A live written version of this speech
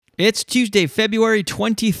It's Tuesday, February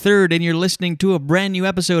 23rd, and you're listening to a brand new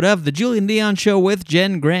episode of The Julian Dion Show with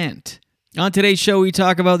Jen Grant. On today's show, we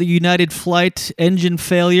talk about the United Flight engine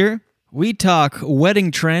failure. We talk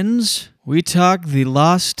wedding trends. We talk the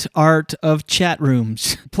lost art of chat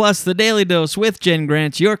rooms. Plus, the Daily Dose with Jen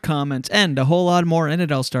Grant, your comments, and a whole lot more, and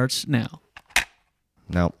it all starts now.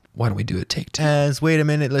 No. Why don't we do a take two? Wait a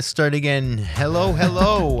minute, let's start again. Hello.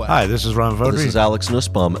 Hi, this is Ron Vodry. This is Alex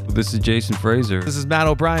Nussbaum. This is Jason Fraser. This is Matt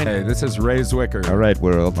O'Brien. Hey, this is Ray Zwicker. All right,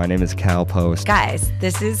 world. My name is Cal Post. Guys,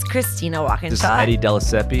 this is Christina Walkinshaw. This is Eddie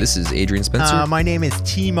Delaseppe. This is Adrian Spencer. My name is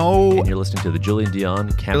Timo. And you're listening to the Julian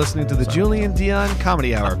Dion You're listening to the Julian Dion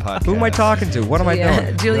Comedy Hour podcast. Who am I talking to? What am I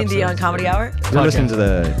doing? Julian Dion Comedy Hour. You're listening to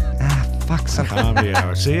the... Comedy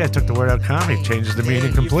hour. See, I took the word out comedy. Changes the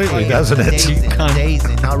meaning completely, doesn't it? Days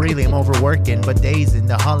and not really, I'm overworking, but days in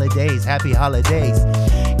the holidays. Happy holidays.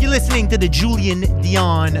 You're listening to the Julian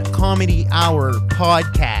Dion Comedy Hour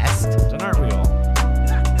podcast. And aren't we all?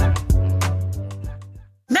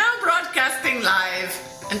 Now broadcasting live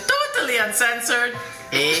and totally uncensored,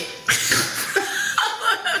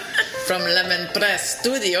 from Lemon Press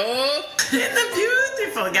Studio in the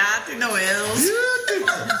beautiful Gatineau Hills.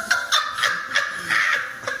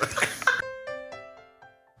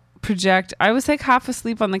 Project. I was like half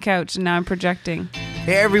asleep on the couch and now I'm projecting.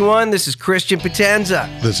 Hey everyone, this is Christian Potenza.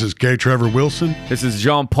 This is Gay Trevor Wilson. This is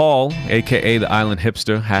Jean Paul, a.k.a. the Island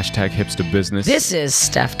Hipster, #hipsterbusiness. This is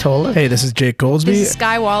Steph Tola. Hey, this is Jake Goldsby. This is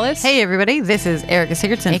Sky Wallace. Hey everybody, this is Erica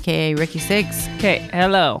Sigurdsson, aka Ricky Siggs. Okay,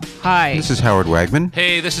 hello. Hi. This is Howard Wagman.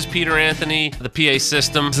 Hey, this is Peter Anthony, the PA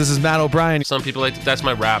system. This is Matt O'Brien. Some people that's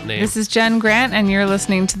my rap name. This is Jen Grant and you're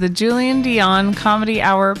listening to the Julian Dion Comedy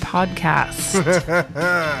Hour podcast.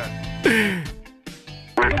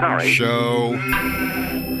 Show.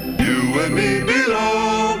 You and me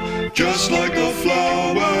belong, just like the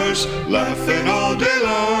flowers, laughing all day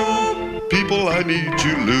long. People, I need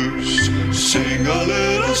you loose. Sing a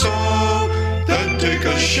little song, then take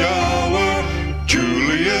a shower.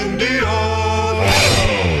 Julian Dion.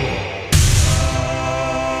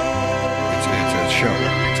 It's a show.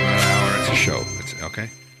 It's not an hour, it's a show. It's okay.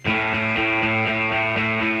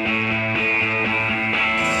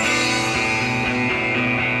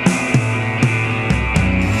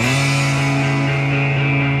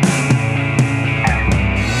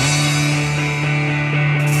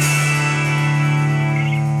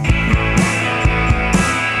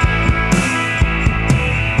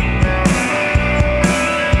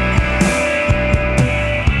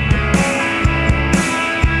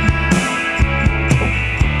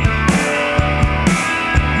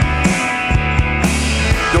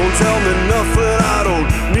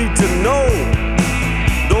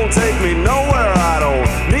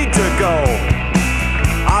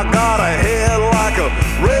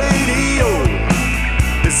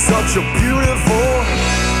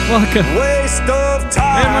 Welcome. Waste of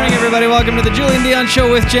time. Good morning, everybody. Welcome to the Julian Dion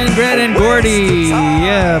Show with Jen Grant and Gordy.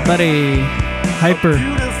 Yeah, buddy. Hyper.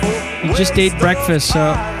 He just ate breakfast,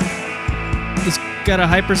 so he's got a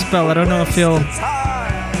hyper spell. I don't know if he'll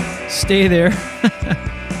stay there.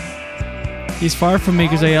 He's far from me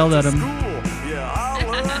because I yelled at him.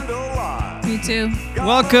 Me too.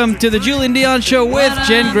 Welcome to the Julian Dion Show with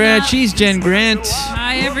Jen Grant. She's Jen Grant.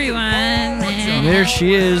 Hi everyone. There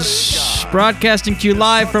she is. Broadcasting to you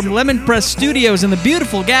live from Lemon Press Studios in the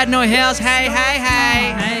beautiful Gatineau Hills. Hey, hey,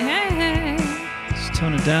 hey. Hey, hey, hey. Let's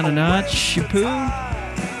tone it down a notch. You poo.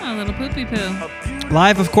 Oh, a little poopy poo.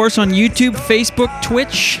 Live, of course, on YouTube, Facebook,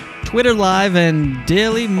 Twitch, Twitter Live, and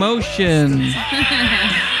Daily Motion.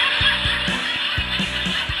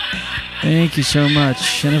 Thank you so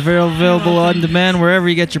much. And available on demand wherever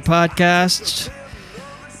you get your podcasts.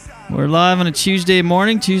 We're live on a Tuesday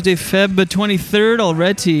morning, Tuesday, Feb 23rd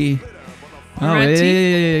already. Oh,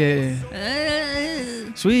 yeah.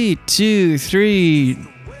 Sweet, 2, 3.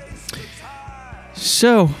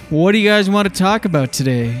 So, what do you guys want to talk about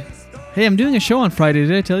today? Hey, I'm doing a show on Friday.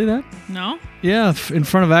 Did I tell you that? No? Yeah, in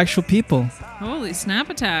front of actual people. Holy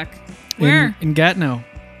snap attack. Where? In Gatineau.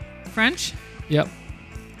 French? Yep.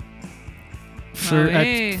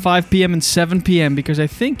 At 5 p.m. and 7 p.m. because I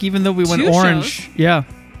think even though we went orange. Shows? Yeah.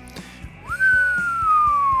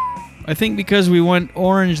 I think because we went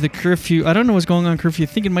orange, the curfew... I don't know what's going on curfew. I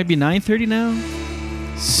think it might be 9:30 now.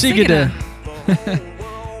 Sigida.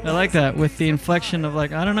 I like that with the inflection of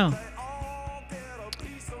like, I don't know.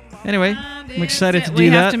 Anyway, I'm excited to do that. We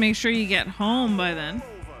have to make sure you get home by then.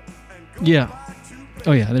 Yeah.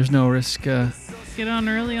 Oh yeah, there's no risk. Get on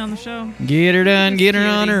early on the show. Get her done, get her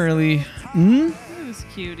on early. It was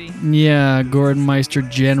cutie. Yeah, Gordon Meister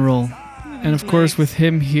General. And of course with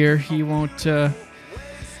him here, he won't...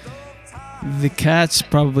 The cats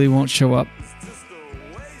probably won't show up.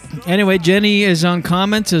 Anyway, Jenny is on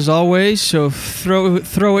comments as always, so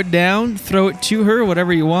throw it down, throw it to her,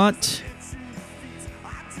 whatever you want.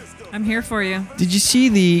 I'm here for you. Did you see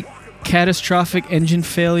the catastrophic engine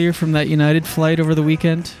failure from that United flight over the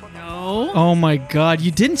weekend? No. Oh my God,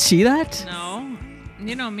 you didn't see that? No.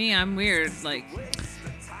 You know me, I'm weird. Like,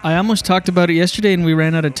 I almost talked about it yesterday and we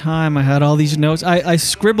ran out of time. I had all these notes. I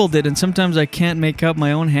scribbled it and sometimes I can't make out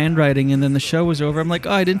my own handwriting and then the show was over. I'm like,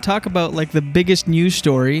 oh, I didn't talk about like the biggest news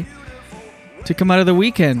story to come out of the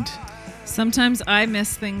weekend. sometimes I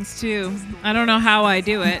miss things too. I don't know how I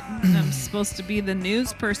do it. I'm supposed to be the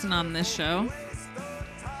news person on this show.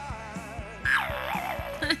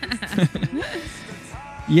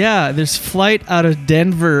 Yeah, there's flight out of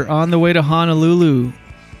Denver on the way to Honolulu.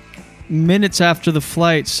 Minutes after the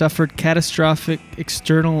flight, suffered catastrophic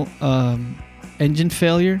external engine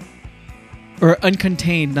failure. Or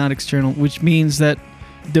uncontained, not external, which means that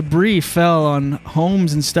debris fell on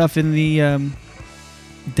homes and stuff in the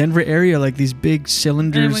Denver area, like these big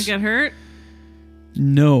cylinders. Anyone get hurt?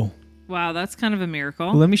 No. Wow, that's kind of a miracle.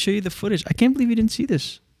 Well, let me show you the footage. I can't believe you didn't see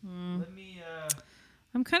this.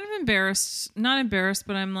 I'm kind of embarrassed. Not embarrassed,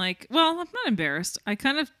 but I'm like, well, I'm not embarrassed. I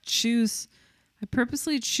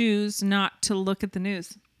purposely choose not to look at the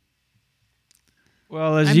news.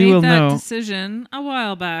 Well, as you will know, I made that decision a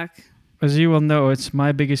while back. As you will know, it's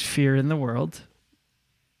my biggest fear in the world.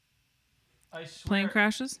 Plane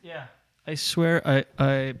crashes? Yeah. I swear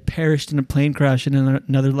I perished in a plane crash and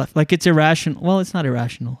another life. Like, it's irrational. Well, it's not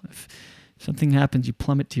irrational. If something happens, you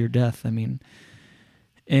plummet to your death. I mean,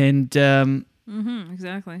 and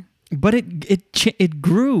exactly. But it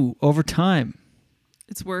grew over time.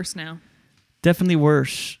 It's worse now. Definitely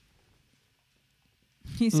worse.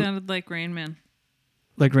 He sounded like Rain Man.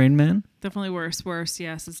 Like Rain Man? Definitely worse.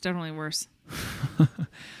 Yes, it's definitely worse.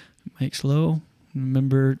 Mike Slow.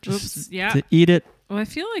 Remember just yeah. to eat it. Well, I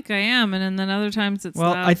feel like I am, and then other times it's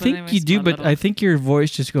well, loud. I think you do, but I think your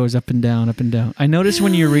voice just goes up and down, up and down. I notice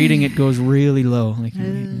when you're reading, it goes really low. Like,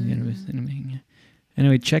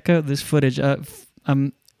 anyway, check out this footage.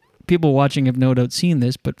 People watching have no doubt seen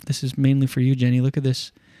this, but this is mainly for you, Jenny. Look at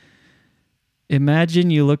this.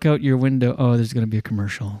 Imagine you look out your window. Oh, there's going to be a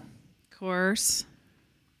commercial. Of course.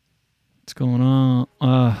 What's going on?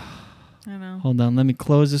 I know. Hold on. Let me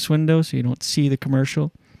close this window so you don't see the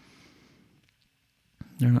commercial.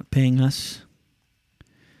 They're not paying us.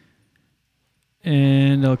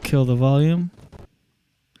 And I'll kill the volume.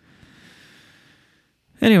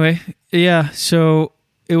 Anyway, yeah, so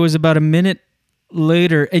it was about a minute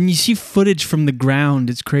later, and you see footage from the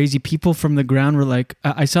ground. It's crazy. People from the ground were like,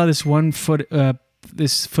 I saw this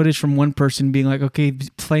this footage from one person being like, okay,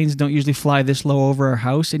 planes don't usually fly this low over our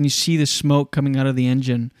house, and you see the smoke coming out of the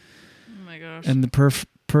engine. Oh my gosh. And the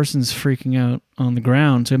person's freaking out on the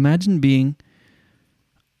ground. So imagine being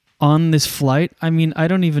on this flight. I mean, I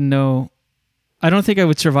don't even know. I don't think I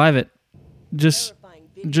would survive it. Just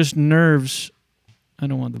nerves. I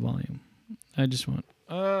don't want the volume. I just want...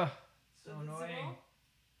 so annoying.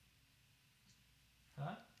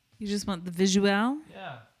 Huh? You just want the visual?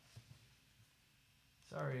 Yeah.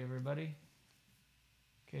 Sorry, everybody.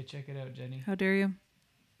 Okay, check it out, Jenny. How dare you?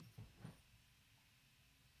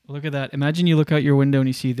 Look at that. Imagine you look out your window and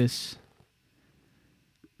you see this.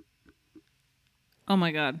 Oh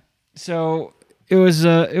my God. So it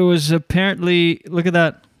was apparently... Look at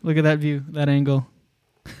that view, that angle.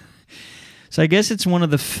 So I guess it's one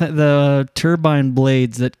of the turbine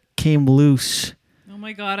blades that came loose. Oh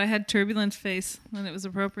my God, I had turbulent face when it was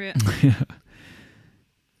appropriate. Yeah.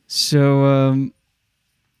 So,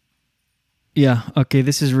 yeah, okay,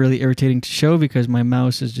 this is really irritating to show because my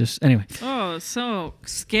mouse is just... Anyway. Oh, so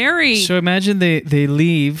scary. So imagine they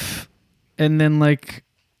leave, and then like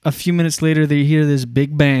a few minutes later they hear this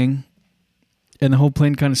big bang, and the whole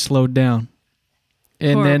plane kind of slowed down.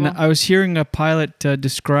 And Horrible. then I was hearing a pilot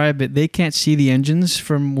describe it. They can't see the engines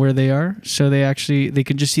from where they are, so they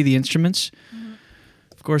can just see the instruments. Mm-hmm.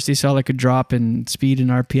 Of course, they saw like a drop in speed and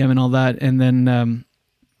RPM and all that, and then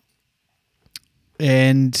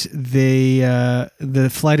the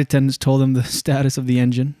flight attendants told them the status of the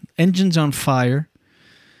engine. Engine's on fire.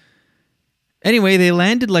 Anyway, they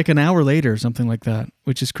landed like an hour later or something like that,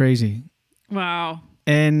 which is crazy. Wow.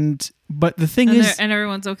 But the thing is... And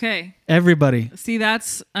everyone's okay. Everybody. See,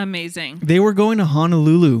 that's amazing. They were going to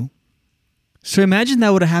Honolulu. So imagine that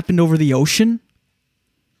would have happened over the ocean.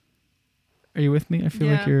 Are you with me? I feel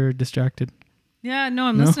like you're distracted. Yeah, no,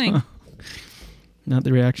 I'm listening. Not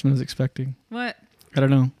the reaction I was expecting. What? I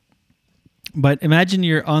don't know. But imagine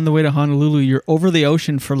you're on the way to Honolulu. You're over the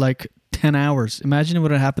ocean for like 10 hours. Imagine what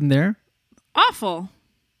would have happened there. Awful.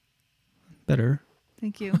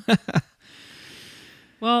 Thank you.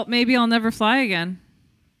 Well, maybe I'll never fly again.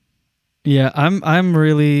 Yeah, I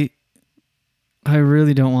really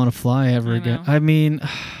don't want to fly ever again. I mean,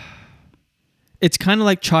 it's kind of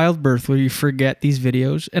like childbirth where you forget these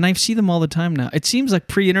videos, and I see them all the time now. It seems like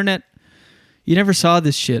pre-internet, you never saw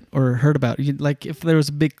this shit or heard about it. Like if there was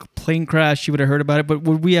a big plane crash, you would have heard about it, but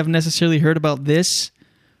would we have necessarily heard about this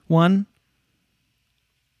one?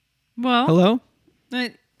 Well, hello?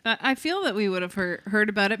 I feel that we would have heard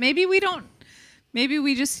about it. Maybe we don't. Maybe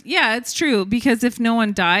we just, yeah, it's true. Because if no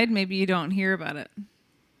one died, maybe you don't hear about it.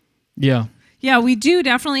 Yeah. Yeah, we do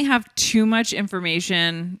definitely have too much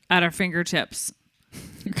information at our fingertips.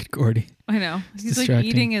 Good Gordy. I know. It's He's distracting. like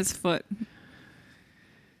eating his foot.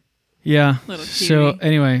 Yeah. Little So cutie.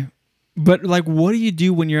 anyway, but like, what do you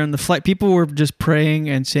do when you're on the flight? People were just praying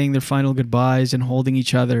and saying their final goodbyes and holding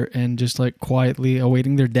each other and just like quietly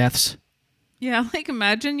awaiting their deaths. Yeah, like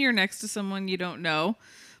imagine you're next to someone you don't know.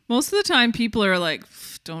 Most of the time people are like,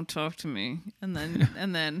 don't talk to me. And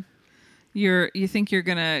then you think you're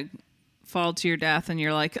going to fall to your death and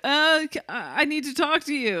you're like, I need to talk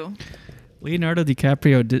to you. Leonardo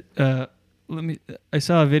DiCaprio did I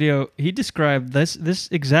saw a video. He described this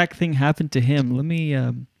exact thing happened to him. Let me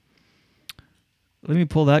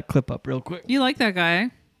pull that clip up real quick. You like that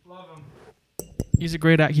guy? He's a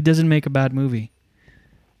great actor. He doesn't make a bad movie.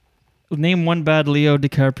 Name one bad Leo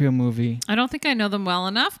DiCaprio movie. I don't think I know them well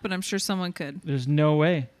enough, but I'm sure someone could. There's no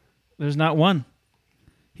way. There's not one.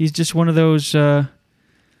 He's just one of those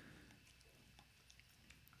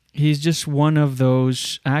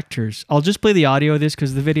actors. I'll just play the audio of this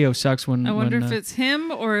because the video sucks when... I wonder if it's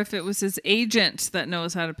him or if it was his agent that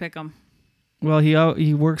knows how to pick him. Well,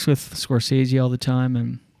 he works with Scorsese all the time.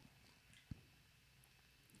 And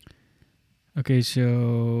okay,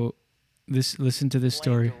 so listen to this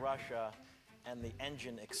story. Russia and the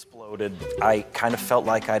engine exploded. I kind of felt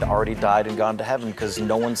like I'd already died and gone to heaven because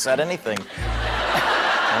no one said anything.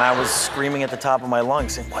 And I was screaming at the top of my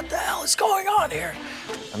lungs saying, what the hell is going on here?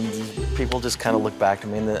 And people just kind of looked back to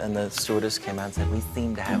me, and the stewardess came out and said, we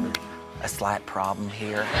seem to have a slight problem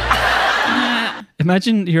here.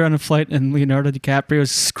 Imagine you're on a flight and Leonardo DiCaprio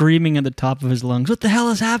is screaming at the top of his lungs, what the hell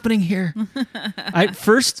is happening here?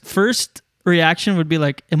 First reaction would be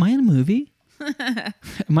like, am I in a movie?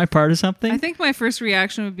 Am I part of something? I think my first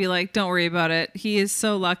reaction would be like, don't worry about it. He is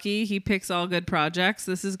so lucky. He picks all good projects.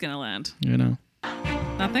 This is going to land. You know.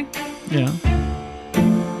 Nothing? Yeah.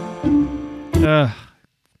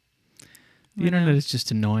 The internet is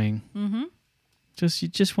just annoying. Mm-hmm. You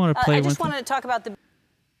just want to play I one just thing. wanted to talk about the...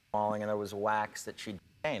 Falling, and there was wax that she'd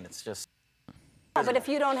gained. It's just... But if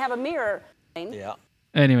you don't have a mirror... Yeah.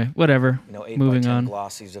 Anyway, whatever. 8 Moving by 10 on.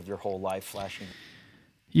 glossies of your whole life flashing.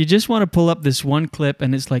 You just want to pull up this one clip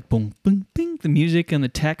and it's like boom, boom, bing, the music and the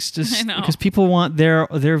text I just know. because people want their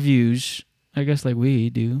views. I guess like we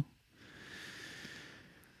do.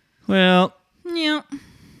 Well, yeah.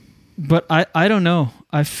 But I don't know.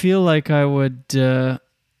 I feel like I would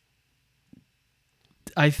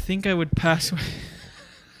I think I would pass away.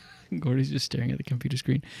 Gordy's just staring at the computer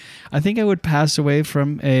screen. I think I would pass away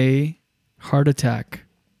from a heart attack.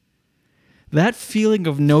 That feeling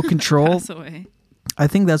of no control. Pass away. I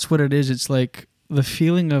think that's what it is. It's like the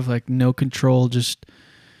feeling of like no control. Just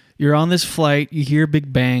you're on this flight, you hear a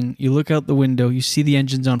big bang, you look out the window, you see the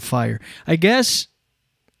engine's on fire. I guess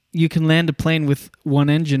you can land a plane with one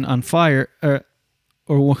engine on fire,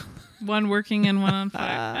 or one working and one on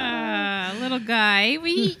fire. Little guy, what are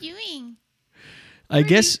you doing? I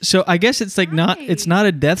guess so. I guess it's like it's not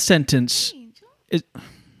a death sentence.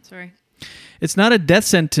 Sorry. It's not a death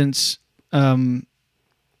sentence.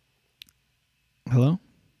 Hello?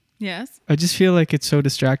 Yes. I just feel like it's so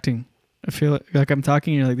distracting. I feel like I'm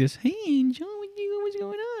talking and you're like this. Hey, John, what's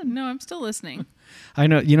going on? No, I'm still listening. I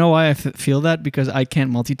know. You know why I feel that? Because I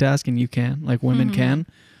can't multitask and you can. Like women can.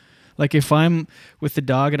 Like if I'm with the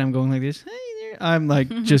dog and I'm going like this, hey there, I'm like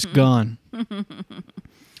just gone.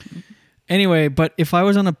 Anyway, but if I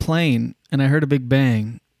was on a plane and I heard a big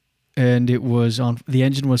bang and it was the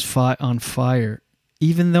engine was on fire,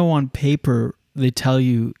 even though on paper they tell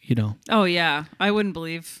you, Oh, yeah. I wouldn't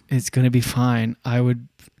believe. it's going to be fine, I would.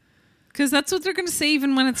 Because that's what they're going to say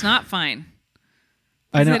even when it's not fine.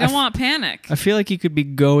 I know. They don't want panic. I feel like you could be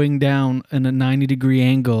going down in a 90-degree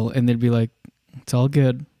angle and they'd be like, it's all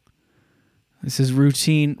good. This is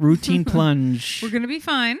routine plunge. We're going to be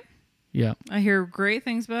fine. Yeah. I hear great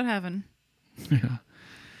things about heaven. Yeah.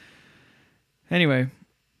 Anyway,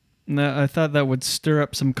 I thought that would stir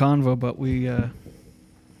up some convo, but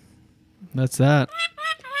that's that.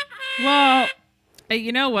 Well,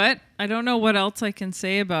 you know what? I don't know what else I can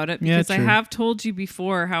say about it Yeah, because I true. have told you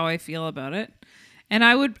before how I feel about it. And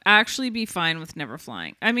I would actually be fine with never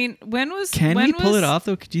flying. I mean, when we pull it off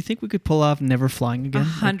though? Do you think we could pull off never flying again?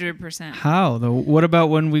 100%. How though? What about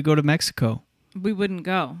when we go to Mexico? We wouldn't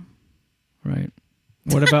go. Right.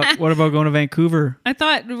 What about going to Vancouver? I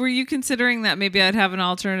thought, were you considering that maybe I'd have an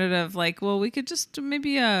alternative? Like, well, we could just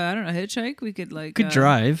maybe, I don't know, hitchhike. We could like. Could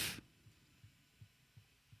drive.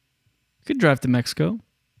 Could drive to Mexico.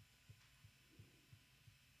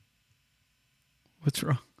 What's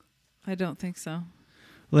wrong? I don't think so.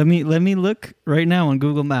 Let me look right now on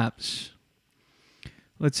Google Maps.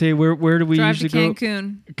 Let's say where do we Drive to usually go?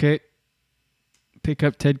 Cancun. Okay. Pick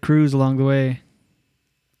up Ted Cruz along the way.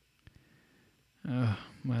 My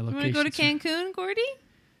You location. want to go to Cancun, Gordy?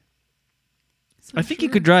 I think you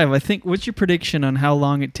could drive. What's your prediction on how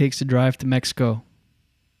long it takes to drive to Mexico?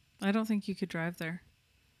 I don't think you could drive there.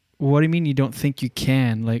 What do you mean you don't think you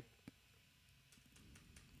can? Like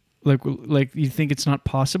you think it's not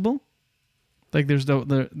possible? Like there's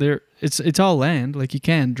it's all land. Like you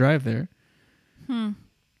can drive there.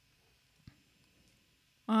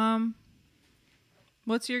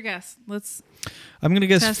 What's your guess? I'm gonna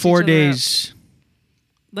guess test 4 each other out. days.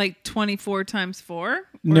 Like 24 times 4? Or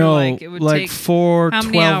No, like it would like take 4 how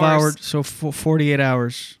 12 many hours. So 48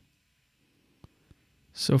 hours.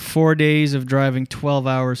 So 4 days of driving 12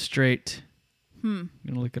 hours straight. I'm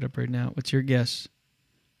gonna look it up right now. What's your guess?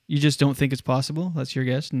 You just don't think it's possible? That's your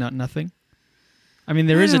guess? Nothing. I mean,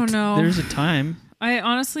 there is a time. I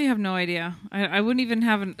honestly have no idea. I wouldn't even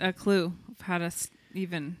have a clue of how to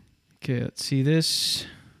even. Okay, let's see this.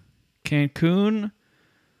 Cancun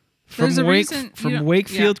There's a from reason you don't-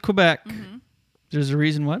 Wakefield, yeah. Quebec. Mhm. There's a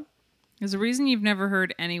reason what? There's a reason you've never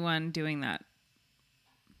heard anyone doing that.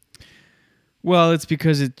 Well, it's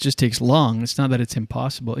because it just takes long. It's not that it's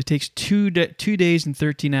impossible. It takes 2 days and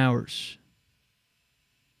 13 hours.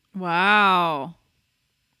 Wow.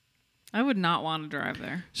 I would not want to drive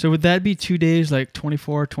there. So would that be 2 days, like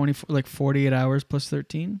 24, like 48 hours plus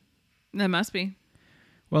 13? That must be.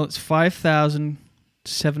 Well, it's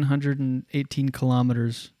 5,718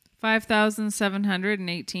 kilometers.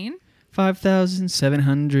 5,718.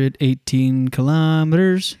 5,718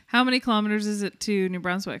 kilometers. How many kilometers is it to New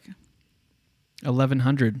Brunswick?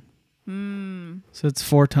 1,100. Hmm. So it's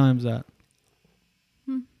 4 times that.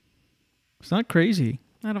 It's not crazy.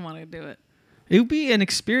 I don't want to do it. It would be an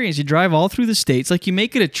experience. You drive all through the states, like you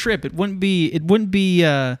make it a trip. It wouldn't be.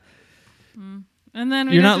 And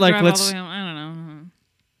then You're not to like, drive let's- all the way home. I don't know.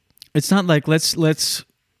 It's not like let's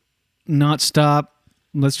not stop.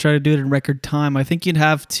 Let's try to do it in record time. I think you'd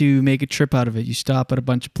have to make a trip out of it. You stop at a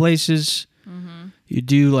bunch of places. You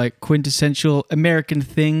do like quintessential American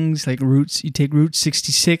things, like routes. You take Route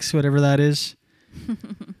 66, whatever that is.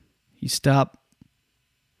 You stop.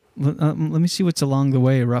 Let me see what's along the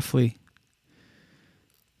way, roughly.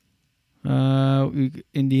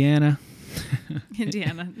 Indiana.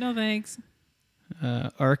 Indiana. No thanks.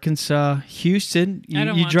 Arkansas, Houston. I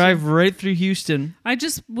don't You want drive to. right through Houston. I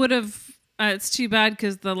just would have. It's too bad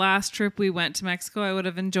because the last trip we went to Mexico, I would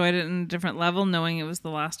have enjoyed it in a different level, knowing it was the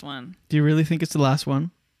last one. Do you really think it's the last one?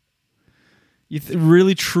 You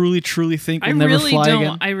really, truly think we'll never fly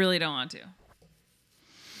again? I really don't want to.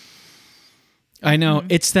 I know.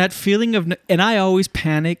 It's that feeling of... And I always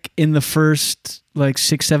panic in the first,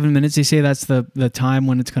 6-7 minutes. They say that's the time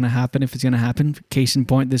when it's going to happen, if it's going to happen. Case in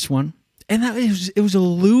point, this one. And it was a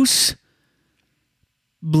loose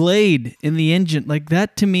blade in the engine. Like,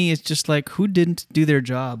 that to me is just like, who didn't do their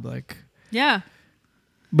job? Like... Yeah.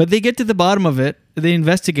 But they get to the bottom of it. They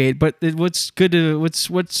investigate. But what's good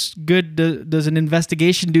does an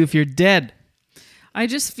investigation do if you're dead? I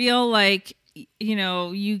just feel like,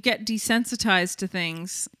 you get desensitized to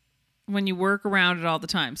things when you work around it all the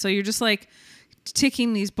time. So you're just like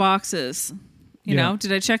ticking these boxes. You know,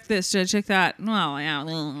 did I check this? Did I check that? Well,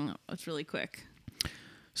 yeah, it's really quick.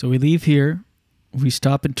 So we leave here. We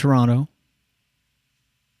stop in Toronto.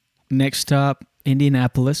 Next stop,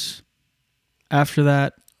 Indianapolis. After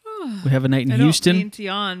that, we have a night in Houston. I don't mean to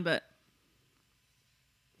yawn, but...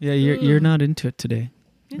 Yeah, you're not into it today.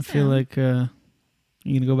 Yes, I feel like you're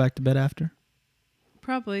going to go back to bed after?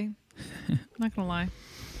 Probably. Not going to lie.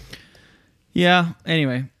 Yeah,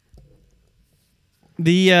 anyway.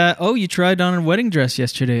 You tried on a wedding dress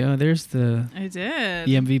yesterday. Oh, there's the... I did.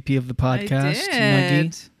 The MVP of the podcast, I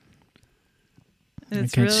did. Nuggie. I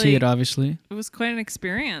can't see it, obviously. It was quite an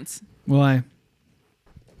experience. Why?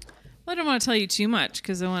 Well, I don't want to tell you too much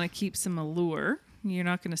because I want to keep some allure. You're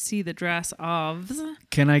not going to see the dress of...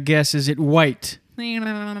 Can I guess, is it white?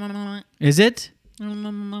 Is it?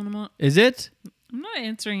 Is it? I'm not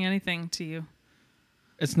answering anything to you.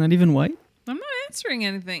 It's not even white? I'm not answering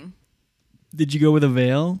anything. Did you go with a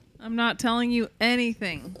veil? I'm not telling you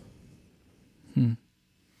anything. Hmm.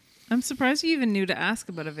 I'm surprised you even knew to ask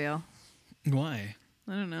about a veil. Why?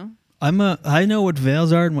 I don't know. I know what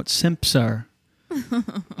veils are and what simps are.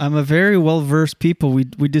 I'm a very well-versed people. We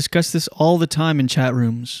discuss this all the time in chat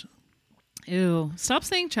rooms. Ew. Stop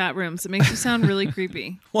saying chat rooms. It makes you sound really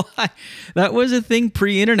creepy. Why? That was a thing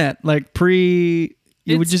pre-internet, like pre...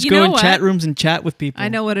 You would just go in chat rooms and chat with people. I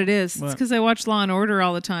know what it is. What? It's because I watch Law and Order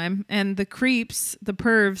all the time, and the creeps, the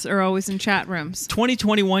pervs, are always in chat rooms.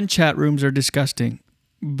 2021 chat rooms are disgusting,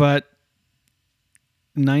 but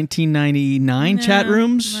 1999 chat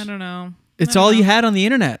rooms? I don't know. It's all you had on the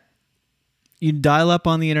internet. You'd dial up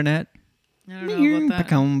on the internet. I don't know about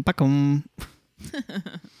that. Ba-cum.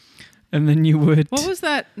 And then you would... What was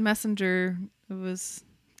that messenger? It was...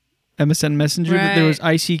 MSN Messenger? Right. There was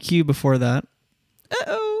ICQ before that.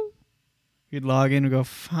 Uh-oh. You'd log in and go,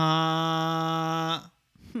 fa.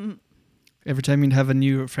 Every time you'd have a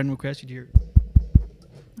new friend request, you'd hear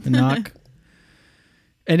a knock.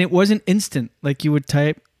 And it wasn't instant. Like you would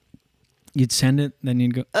type, you'd send it, then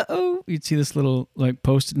you'd go, uh-oh. You'd see this little like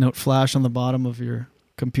post-it note flash on the bottom of your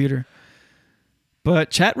computer. But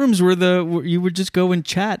chat rooms were you would just go and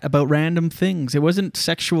chat about random things. It wasn't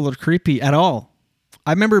sexual or creepy at all.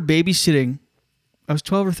 I remember babysitting. I was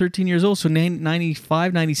 12 or 13 years old, so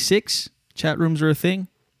 95, 96, chat rooms were a thing.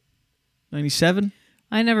 97.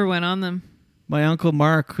 I never went on them. My Uncle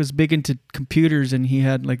Mark was big into computers, and he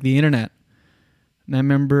had like the internet. And I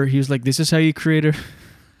remember he was like, this is how you create a...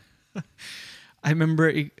 I remember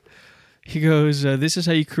he goes, this is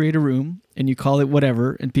how you create a room, and you call it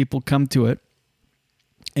whatever, and people come to it.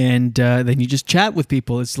 And then you just chat with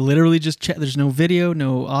people. It's literally just chat. There's no video,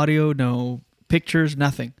 no audio, no pictures,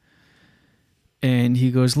 nothing. And he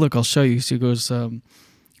goes, look, I'll show you. So he goes,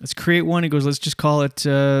 let's create one. He goes, let's just call it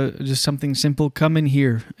just something simple. Come in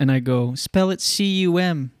here. And I go, spell it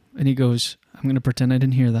C-U-M. And he goes, I'm going to pretend I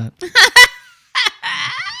didn't hear that.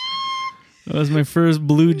 That was my first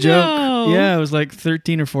blue joke. No. Yeah, I was like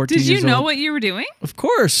 13 or 14 years old. Did you know what you were doing? Of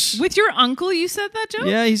course. With your uncle, you said that joke?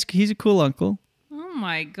 Yeah, he's a cool uncle. Oh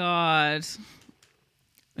my God.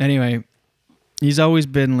 Anyway, he's always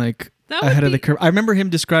been like ahead of the curve. I remember him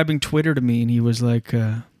describing Twitter to me, and he was like,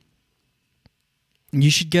 you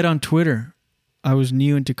should get on Twitter. I was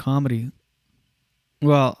new into comedy.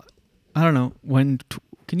 Well, I don't know.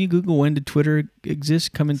 Can you Google when did Twitter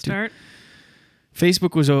exist? Start.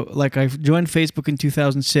 Facebook was I joined Facebook in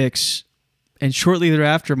 2006, and shortly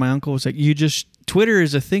thereafter, my uncle was like, Twitter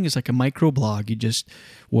is a thing. It's like a microblog. You just,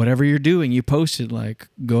 whatever you're doing, you post it, like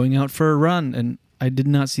going out for a run. And I did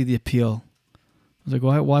not see the appeal. I was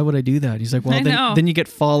like, why would I do that? He's like, well, then you get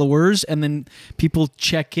followers, and then people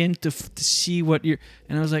check in to see what you're...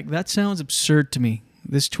 And I was like, that sounds absurd to me.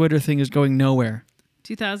 This Twitter thing is going nowhere.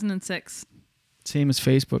 2006. Same as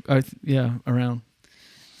Facebook. Around.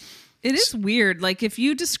 It is weird. Like, if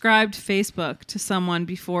you described Facebook to someone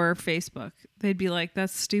before Facebook, they'd be like,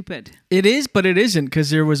 that's stupid. It is, but it isn't, because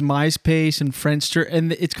there was MySpace and Friendster,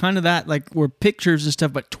 and it's kind of that, like, where pictures and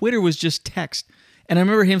stuff, but Twitter was just text. And I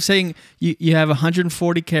remember him saying, you have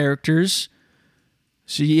 140 characters,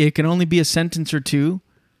 so it can only be a sentence or two,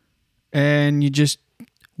 and you just,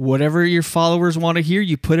 whatever your followers want to hear,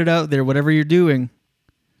 you put it out there, whatever you're doing.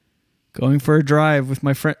 Going for a drive with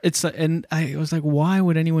my friend. And I was like, why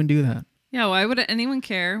would anyone do that? Yeah, why would anyone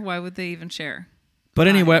care? Why would they even share? But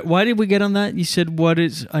anyway, why did we get on that? You said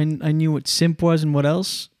I knew what simp was and what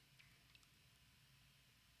else?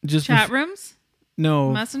 Just chat rooms?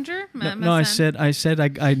 No. Messenger? No, I said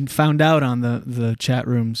I found out on the chat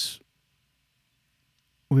rooms.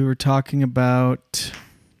 We were talking about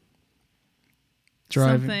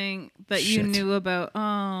driving. Something that you knew about.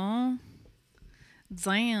 Oh.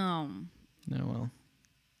 Damn. No,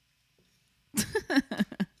 well.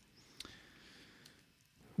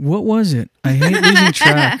 What was it? I hate losing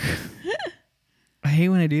track. I hate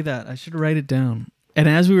when I do that. I should write it down. And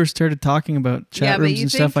as we started talking about chat rooms and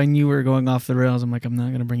stuff, I knew we were going off the rails. I'm like, I'm not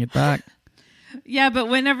going to bring it back. Yeah, but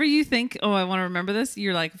whenever you think, oh, I want to remember this,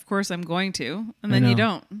 you're like, of course I'm going to. And then you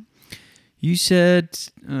don't. You said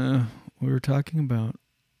we were talking about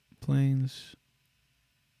planes.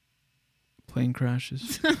 Plane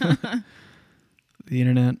crashes. The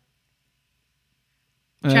internet.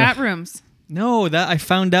 Chat rooms. No, that I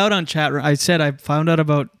found out on chat room. I said I found out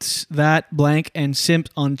about that blank and simp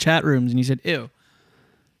on chat rooms, and you said ew.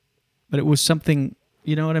 But it was something,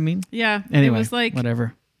 you know what I mean? Yeah. Anyway, it was like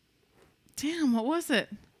whatever. Damn, what was it?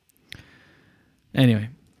 Anyway,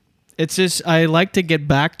 It's just, I like to get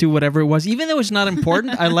back to whatever it was. Even though it's not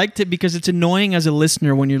important, I liked it because it's annoying as a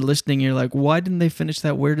listener when you're listening. You're like, why didn't they finish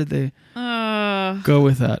that? Where did they go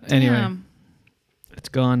with that? Anyway, Damn. It's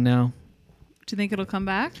gone now. Do you think it'll come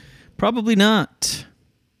back? Probably not.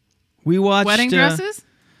 We watched... Wedding dresses?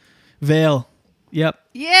 Veil. Yep.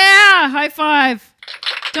 Yeah, high five.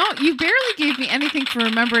 You barely gave me anything for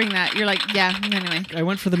remembering that. You're like, yeah, anyway. I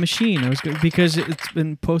went for the machine. I was good because it's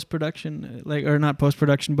been post-production, or not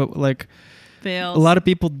post-production, but Veils. A lot of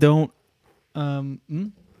people don't...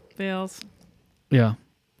 Veils. Yeah.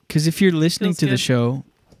 Because if you're listening Feels to the good. show,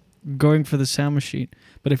 going for the sound machine.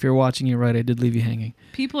 But if you're watching, you're right, I did leave you hanging.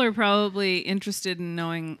 People are probably interested in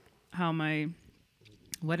knowing how my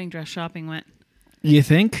wedding dress shopping went. You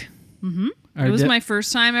think? Mm-hmm. It was my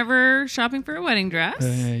first time ever shopping for a wedding dress.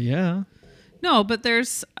 Yeah. No, but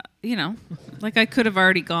there's, I could have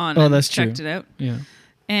already gone Oh, and that's checked true. it out. Yeah.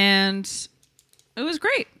 And it was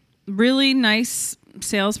great. Really nice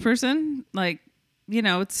salesperson.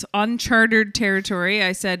 It's uncharted territory.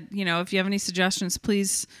 I said, if you have any suggestions,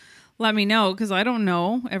 please let me know because I don't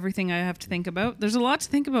know everything I have to think about. There's a lot to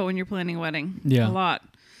think about when you're planning a wedding. Yeah. A lot.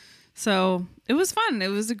 So it was fun. It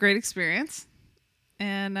was a great experience.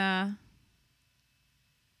 And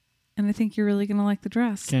I think you're really going to like the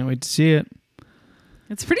dress. Can't wait to see it.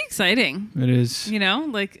 It's pretty exciting. It is.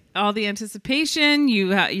 All the anticipation. You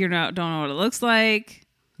don't know what it looks like.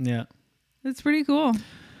 Yeah. It's pretty cool.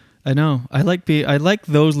 I know. I like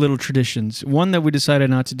those little traditions. One that we decided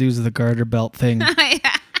not to do is the garter belt thing. Yeah.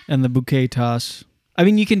 And the bouquet toss. I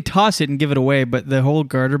mean, you can toss it and give it away, but the whole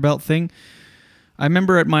garter belt thing. I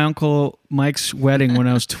remember at my Uncle Mike's wedding when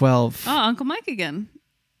I was 12. Oh, Uncle Mike again.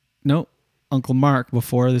 No, Uncle Mark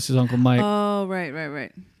before. This is Uncle Mike. Oh,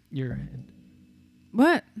 right. You're...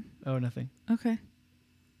 What? Oh, nothing. Okay.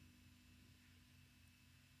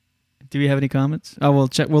 Do we have any comments? Oh,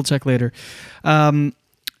 we'll check later.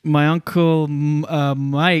 My Uncle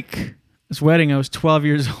Mike's wedding, I was 12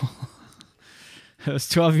 years old. I was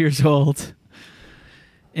 12 years old.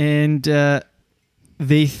 And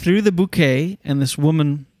they threw the bouquet, and this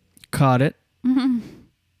woman caught it. Mm-hmm.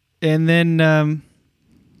 And then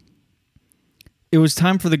it was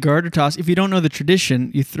time for the garter toss. If you don't know the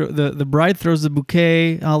tradition, you throw the bride throws the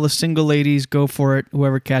bouquet, all the single ladies go for it,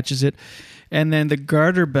 whoever catches it. And then the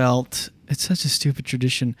garter belt, it's such a stupid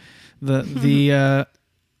tradition. The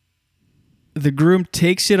groom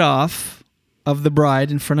takes it off of the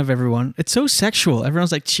bride in front of everyone. It's so sexual.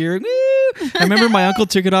 Everyone's like cheering. Woo! I remember my uncle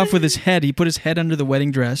took it off with his head. He put his head under the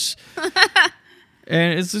wedding dress.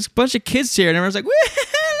 And it's this bunch of kids here, and everyone's like, woo!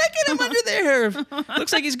 Look at him under there.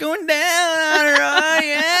 Looks like he's going down on her. Oh,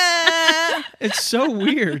 yeah. It's so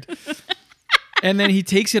weird. And then he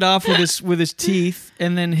takes it off with his teeth,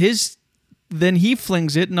 and then he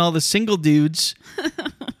flings it, and all the single dudes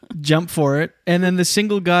jump for it, and then the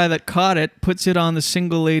single guy that caught it puts it on the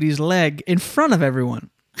single lady's leg in front of everyone.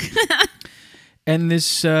 And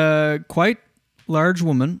this quite large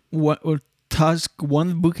woman won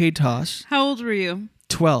the bouquet toss. How old were you?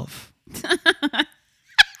 12.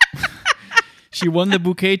 She won the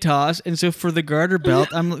bouquet toss, and so for the garter belt,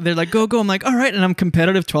 they're like, go. I'm like, all right, and I'm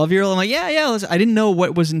competitive 12-year-old. I'm like, yeah. I didn't know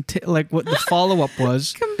what was what the follow-up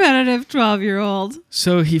was. Competitive 12-year-old.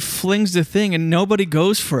 So he flings the thing, and nobody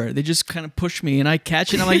goes for it. They just kind of push me, and I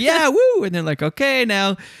catch it. And I'm like, yeah, woo! And they're like, okay,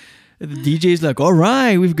 now. The DJ's like, all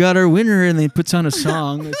right, we've got our winner, and then he puts on a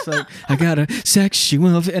song. It's like, I got a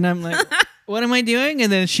sexual, and I'm like, what am I doing?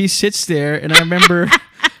 And then she sits there, and I remember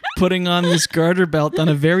putting on this garter belt on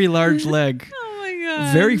a very large leg.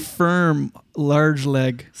 Very firm, large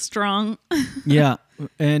leg. Strong. Yeah.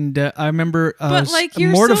 And I remember I was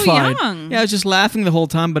you're mortified. so young. Yeah, I was just laughing the whole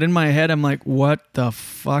time, but in my head, I'm like, what the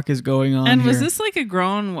fuck is going on And here? was this like a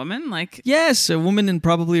grown woman? Yes, a woman in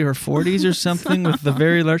probably her 40s or something with the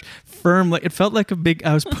very large, firm, it felt like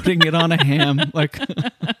I was putting it on a ham.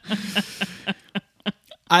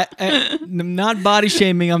 I'm not body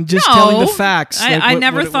shaming. I'm just telling the facts. I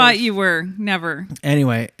never thought you were. Never.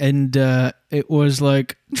 Anyway, and it was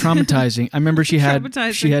like traumatizing. I remember she had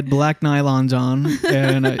black nylons on,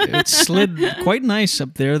 and it slid quite nice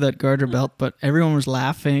up there, that garter belt. But everyone was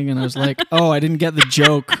laughing, and I was like, "Oh, I didn't get the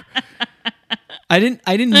joke. I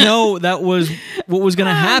didn't know that was what was going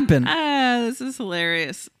to happen." This is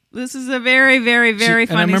hilarious. This is a very, very, very funny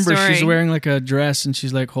story. And I remember she's wearing like a dress, and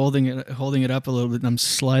she's like holding it up a little bit, and I'm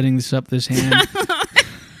sliding this hand.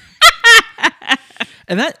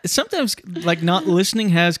 And that sometimes, like, not listening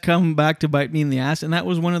has come back to bite me in the ass, and that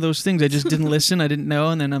was one of those things. I just didn't listen, I didn't know,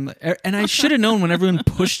 and then I should have known when everyone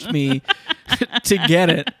pushed me to get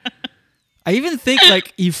it. I even think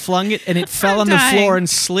like you flung it and it fell on the floor and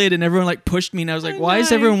slid, and everyone like pushed me, and I was like, why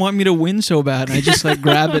does everyone want me to win so bad? And I just like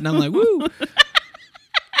grabbed it and I'm like, woo.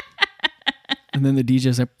 And then the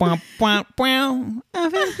DJ's like, "Bwah, bwah,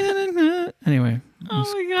 bwah." Anyway.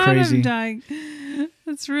 Oh my God, crazy. I'm dying.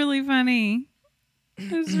 That's really funny.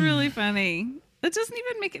 It's really funny. That doesn't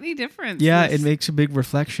even make any difference. Yeah, it makes a big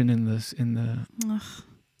reflection in the. Ugh.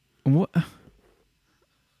 What?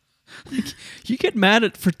 Like, you get mad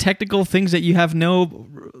at for technical things that you have no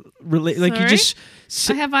like you just.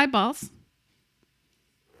 I have eyeballs.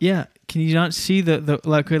 Yeah, can you not see the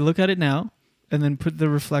like? Look at it now, and then put the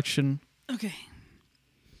reflection. Okay.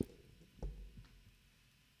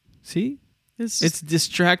 See, it's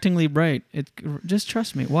distractingly bright. Just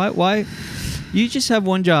trust me. Why? You just have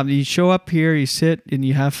one job. You show up here, you sit, and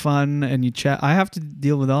you have fun, and you chat. I have to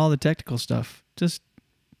deal with all the technical stuff. Just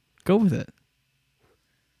go with it.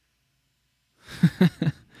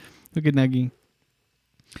 Look at Nuggy.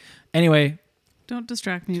 Anyway. Don't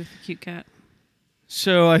distract me with the cute cat.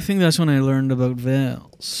 So I think that's when I learned about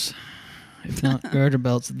veils. If not garter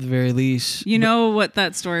belts at the very least. You know what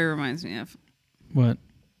that story reminds me of? What?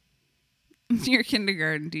 Your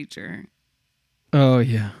kindergarten teacher. Oh,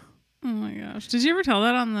 yeah. Oh my gosh. Did you ever tell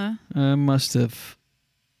that on the... I must have.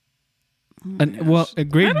 grade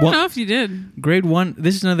I don't know if you did. Grade 1,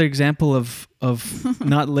 this is another example of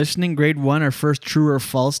not listening. Grade 1, our first true or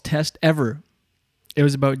false test ever. It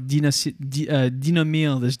was about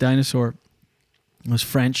Dinomile, this dinosaur. It was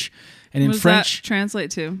French. And in what does French... that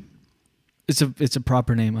translate to? It's a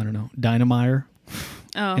proper name. I don't know. Dynamire.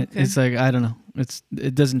 Oh, okay. It's like, I don't know.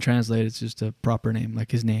 It doesn't translate. It's just a proper name,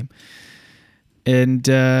 like his name. And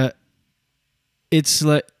it's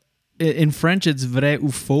like, in French, it's vrai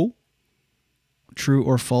ou faux, true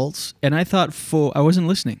or false. And I thought faux, I wasn't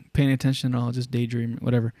listening, paying attention at all, just daydreaming,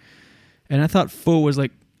 whatever. And I thought faux was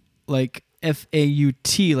like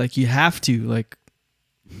F-A-U-T, like you have to, like,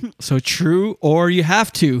 so true or you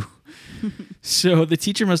have to. So the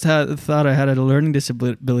teacher must have thought I had a learning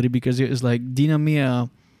disability because it was like, Dina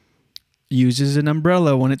Mia uses an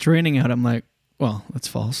umbrella when it's raining out. I'm like, well, that's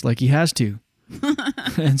false. Like he has to.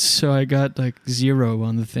 And so I got like 0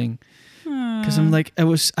 on the thing. Because I'm like, I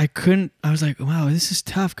was like, wow, this is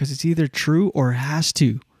tough because it's either true or has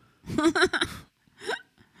to.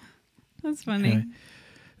 That's funny. Anyway,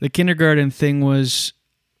 the kindergarten thing was...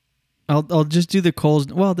 I'll just do the Coles.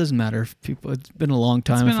 Well, it doesn't matter if people. It's been a long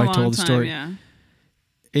time if I told the story. Yeah.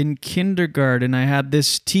 In kindergarten, I had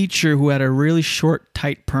this teacher who had a really short,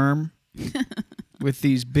 tight perm with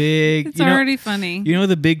these big. It's already funny. You know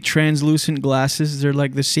the big translucent glasses? They're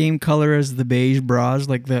like the same color as the beige bras.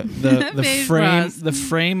 Like the Beige frame. bras. The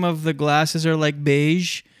frame of the glasses are like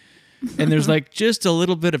beige, and there's like just a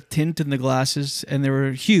little bit of tint in the glasses, and they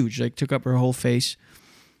were huge. Like took up her whole face.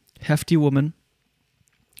 Hefty woman.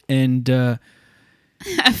 And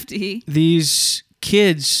hefty. These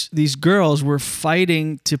kids, these girls were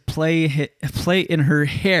fighting to play in her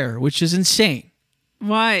hair, which is insane.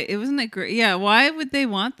 Why? It wasn't it great? Yeah. Why would they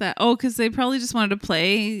want that? Oh, because they probably just wanted to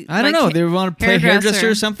play. I don't know. They wanted to play hairdresser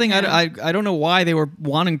or something. Yeah. I don't know why they were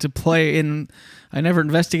wanting to play in. I never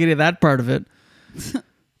investigated that part of it,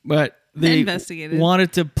 but they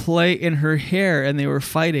wanted to play in her hair, and they were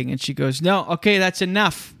fighting. And she goes, "No, okay, that's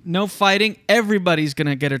enough. No fighting. Everybody's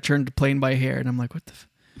gonna get a turn to playing by hair." And I'm like, "What the?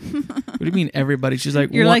 What do you mean everybody?" She's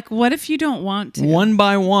like, "You're like, what if you don't want to?" One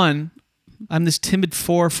by one, I'm this timid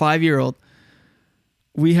 4 or 5-year-old.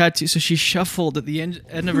 We had to, so she shuffled at the end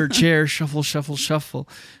of her chair, shuffle,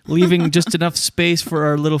 leaving just enough space for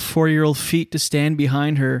our little 4-year-old feet to stand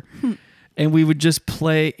behind her, and we would just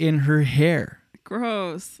play in her hair.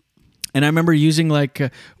 Gross. And I remember using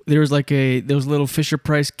there was those little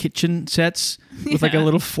Fisher-Price kitchen sets with like a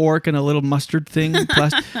little fork and a little mustard thing. And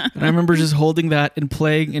I remember just holding that and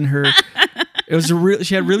playing in her. It was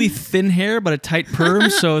she had really thin hair, but a tight perm.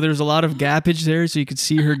 So there was a lot of gappage there. So you could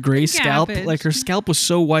see her gray scalp. Like her scalp was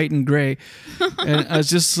so white and gray. And I was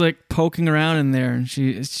just like poking around in there. And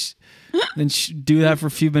then she'd do that for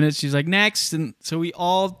a few minutes. She's like, next. And so we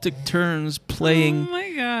all took turns playing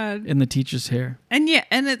in the teacher's hair. And yeah,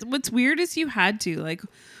 and what's weird is you had to. Like,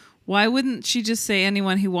 why wouldn't she just say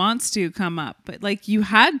anyone who wants to come up? But like, you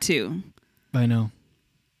had to. I know.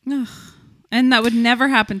 Ugh. And that would never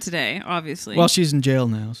happen today, obviously. Well, she's in jail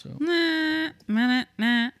now, so.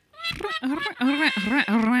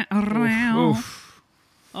 Oof.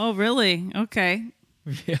 Oh, really? Okay.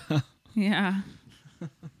 Yeah. Yeah.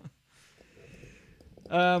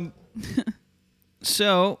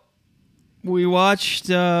 So we watched.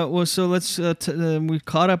 So let's. We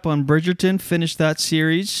caught up on Bridgerton. Finished that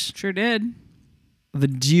series. Sure did. the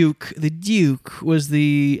Duke. The Duke was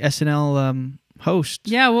the SNL host.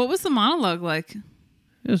 Yeah, what was the monologue like?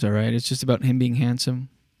 It was all right. It's just about him being handsome.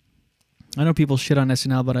 I know people shit on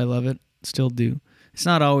SNL, but I love it. Still do. It's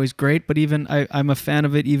not always great, but even I'm a fan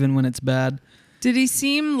of it even when it's bad. Did he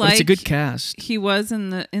seem But like it's a good cast? he was in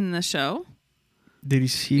the show? Did he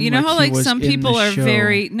seem? You know like how he like was some in people the are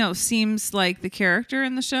show? seems like the character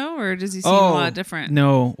in the show, or does he seem a lot different?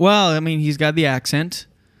 No. Well, I mean, he's got the accent.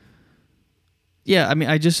 Yeah, I mean,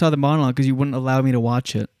 I just saw the monologue because you wouldn't allow me to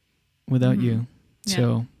watch it without you. Yeah.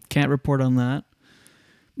 So can't report on that.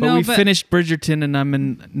 But No, we but- finished Bridgerton, and I'm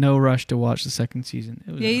in no rush to watch the second season.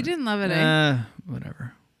 It was Yeah, you alright. didn't love it, eh?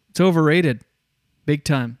 Whatever. It's overrated, big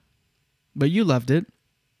time. But you loved it.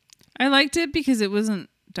 I liked it because it wasn't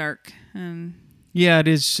dark and Yeah, it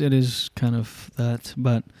is. It is kind of that,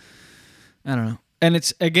 but I don't know. And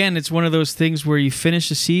it's one of those things where you finish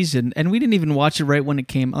a season, and we didn't even watch it right when it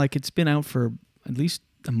came. Like, it's been out for at least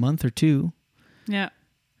a month or two. yeah.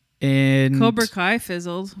 And Cobra Kai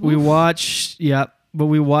fizzled. we Oof. watched, but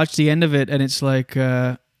we watched the end of it, and it's like,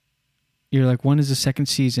 you're like, when is the second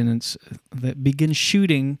season? And it's that begins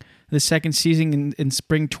shooting the second season in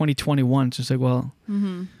spring 2021. So it's like, well,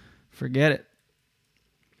 forget it.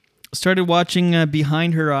 Started watching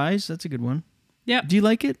Behind Her Eyes. That's a good one. Yep. Do you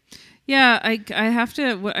like it? Yeah, I have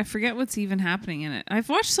to. I forget what's even happening in it. I've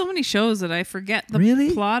watched so many shows that I forget the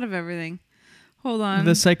Really? plot of everything. Hold on.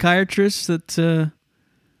 The psychiatrist that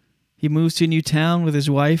he moves to a new town with his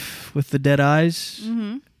wife with the dead eyes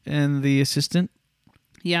and the assistant.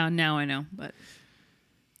 Yeah, now I know, but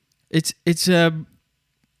It's the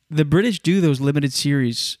British do those limited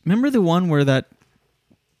series. Remember the one where that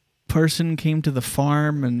person came to the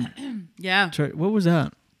farm and yeah, what was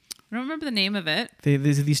that? I don't remember the name of it.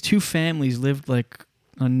 These two families lived like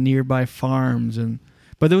on nearby farms,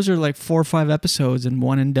 but those are like 4 or 5 episodes and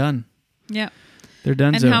one and done. Yeah, They're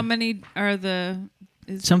done. and how many are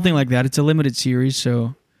Something like that. It's a limited series,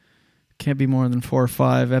 so can't be more than 4 or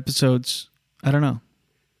 5 episodes. I don't know.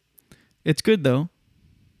 It's good though.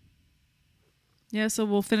 Yeah, so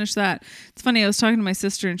we'll finish that. It's funny, I was talking to my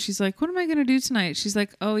sister and she's like, what am I going to do tonight? She's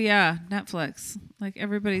like, oh yeah, Netflix. Like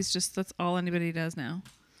everybody's just, that's all anybody does now.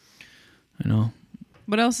 I know.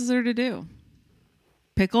 What else is there to do?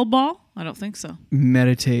 Pickleball? I don't think so.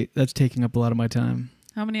 Meditate. That's taking up a lot of my time.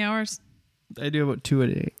 How many hours? I do about 2 a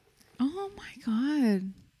day. Oh my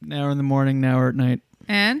God. An hour in the morning, an hour at night.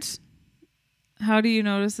 And how do you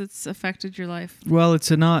notice it's affected your life? Well,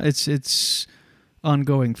 it's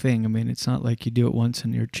ongoing thing. I mean, it's not like you do it once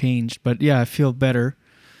and you're changed. But yeah, I feel better.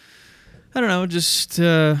 I don't know, just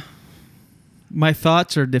my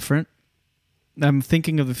thoughts are different. I'm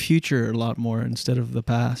thinking of the future a lot more instead of the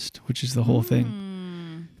past, which is the whole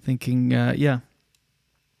thing. Thinking, yeah.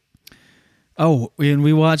 Oh, and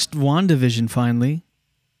we watched WandaVision finally.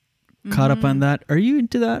 Caught up on that. Are you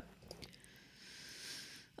into that?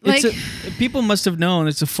 Like, people must have known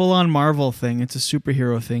it's a full-on Marvel thing. It's a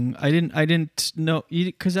superhero thing. I didn't know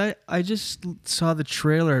because I just saw the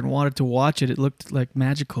trailer and wanted to watch it. It looked like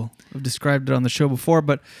magical. I've described it on the show before,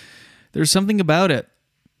 but there's something about it.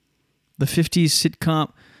 The 50s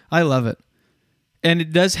sitcom. I love it. And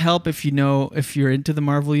it does help if you're into the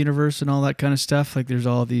Marvel universe and all that kind of stuff. Like there's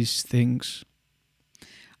all these things.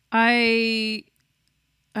 I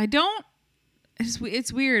don't.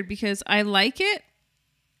 It's weird because I like it.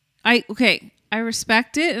 I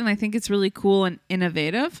respect it and I think it's really cool and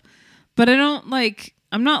innovative, but I'm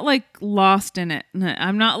not like lost in it.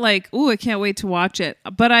 I'm not like, ooh, I can't wait to watch it,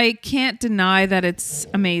 but I can't deny that it's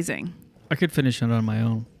amazing. I could finish it on my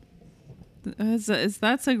own.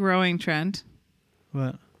 That's a growing trend.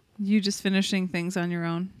 What? You just finishing things on your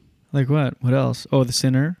own. Like what? What else? Oh, The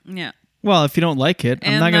Sinner? Yeah. Well, if you don't like it,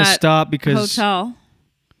 I'm And not going to that stop because... Hotel.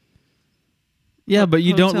 Yeah, but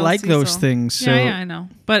you don't Hotel like those Cecil. things. So Yeah, I know.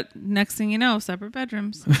 But next thing you know, separate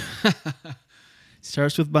bedrooms.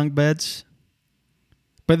 Starts with bunk beds.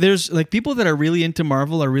 But there's like people that are really into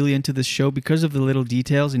Marvel are really into this show because of the little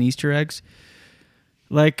details and Easter eggs.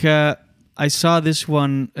 Like I saw this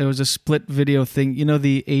one. It was a split video thing. You know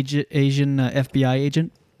the Asian FBI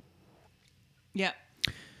agent? Yeah.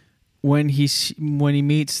 When he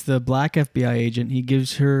meets the black FBI agent, he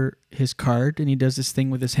gives her his card and he does this thing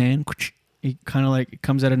with his hand. He kind of like it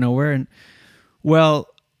comes out of nowhere. And well,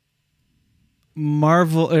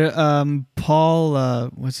 Marvel, Paul,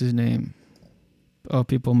 what's his name? Oh,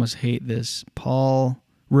 people must hate this. Paul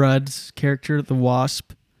Rudd's character, the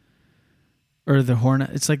Wasp or the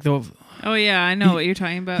Hornet. It's like the. Oh yeah, I know what you're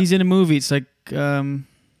talking about. He's in a movie. It's like The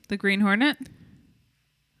Green Hornet.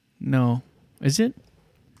 No, is it?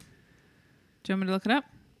 Do you want me to look it up?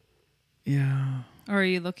 Yeah. Or are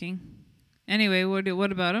you looking? Anyway,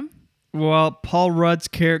 what about him? Well, Paul Rudd's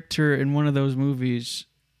character in one of those movies.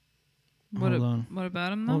 Hold on. What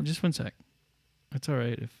about him, though? Oh, just one sec. That's all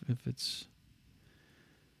right if it's...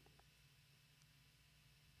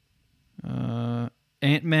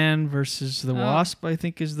 Ant-Man versus the Wasp, I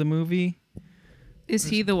think, is the movie. Is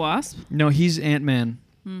he the Wasp? No, he's Ant-Man.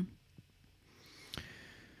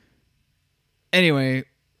 Anyway,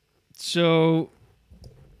 so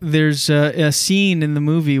there's a scene in the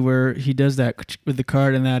movie where he does that with the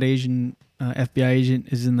card, and that Asian FBI agent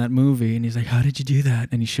is in that movie, and he's like, "How did you do that?"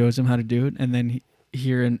 And he shows him how to do it, and then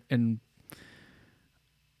here in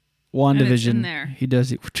WandaVision, he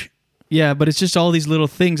does it. Yeah, but it's just all these little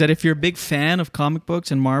things that if you're a big fan of comic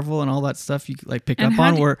books and Marvel and all that stuff, you like pick up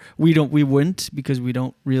on. Where we wouldn't, because we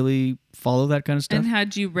don't really follow that kind of stuff. And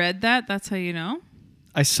had you read that, that's how you know?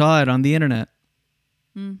 I saw it on the internet.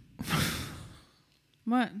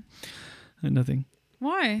 What? Nothing.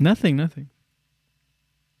 Why? Nothing.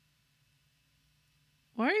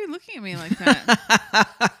 Why are you looking at me like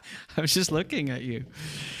that? I was just looking at you.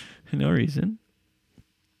 No reason.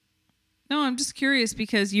 No, I'm just curious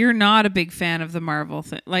because you're not a big fan of the Marvel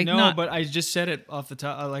thing. But I just said it off the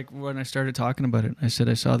top. Like when I started talking about it, I said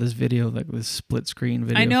I saw this video, like this split screen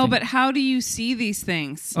video. I know, thing. but how do you see these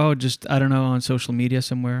things? Oh, just I don't know, on social media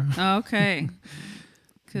somewhere. Okay,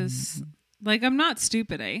 because I'm not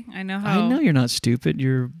stupid, eh? I know how. I know you're not stupid.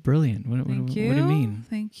 You're brilliant. What do you mean?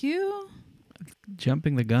 Thank you.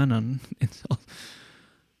 Jumping the gun on insult.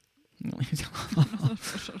 That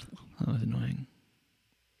was annoying.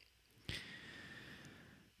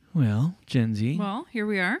 Well, Gen Z. Well, here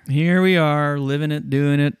we are. Here we are, living it,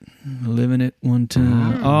 doing it, living it one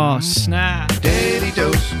time. Oh, snap. Daily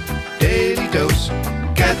dose,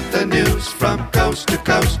 get the news from coast to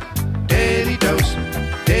coast. Daily dose,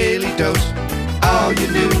 all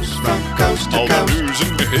your news from coast to All coast. the news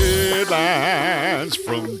and headlines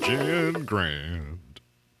from Jen Grant.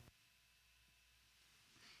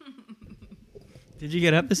 Did you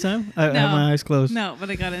get up this time? I had my eyes closed. No,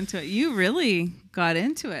 but I got into it. You really got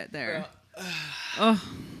into it there. Oh,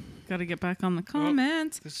 got to get back on the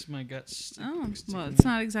comments. This is my guts. Oh, well, it's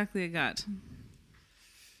not exactly a gut.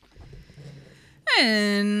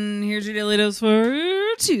 And here's your daily dose for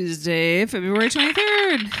Tuesday, February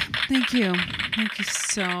 23rd. Thank you. Thank you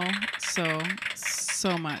so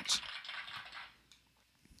much.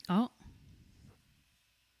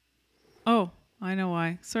 Oh, I know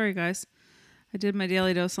why. Sorry, guys. I did my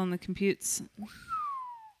daily dose on the computes.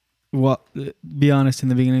 Well, be honest, in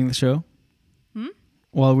the beginning of the show?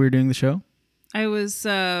 While we were doing the show? I was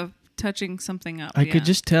touching something up. I could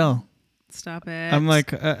just tell. Stop it. I'm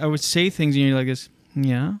like, I would say things and you're like this,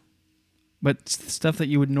 yeah. But stuff that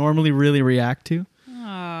you would normally really react to.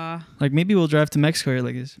 Like maybe we'll drive to Mexico. You're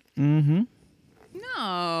like this, No.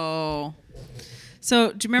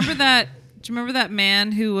 So do you remember that? Do you remember that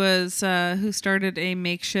man who was who started a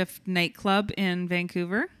makeshift nightclub in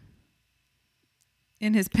Vancouver?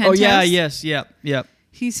 In his penthouse? Oh, yeah, yes, yep.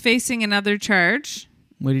 He's facing another charge.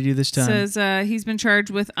 What did he do this time? Says he's been charged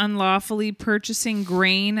with unlawfully purchasing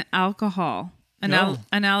grain alcohol. An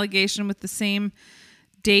allegation with the same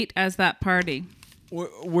date as that party.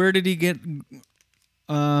 Where did he get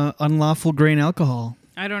unlawful grain alcohol?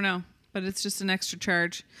 I don't know, but it's just an extra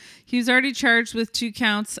charge. He was already charged with 2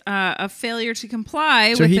 counts of failure to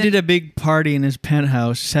comply. So he did a big party in his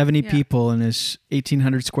penthouse, 70 people in his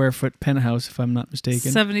 1,800 square foot penthouse, if I'm not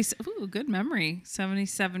mistaken. Ooh, good memory.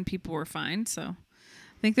 77 people were fined, so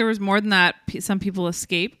I think there was more than that. Some people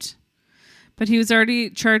escaped. But he was already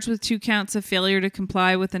charged with 2 counts of failure to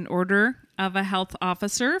comply with an order of a health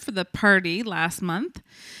officer for the party last month.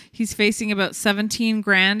 He's facing about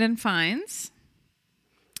 $17,000 in fines.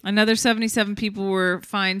 Another 77 people were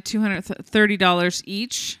fined $230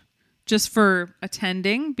 each just for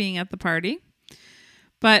attending, being at the party.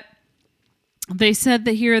 But they said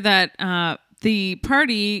that the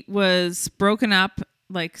party was broken up,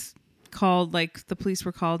 the police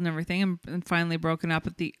were called and everything, and finally broken up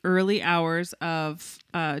at the early hours of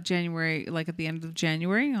January, like at the end of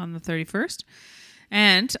January on the 31st.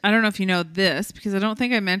 And I don't know if you know this, because I don't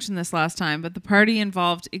think I mentioned this last time, but the party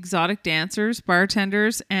involved exotic dancers,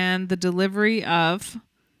 bartenders, and the delivery of,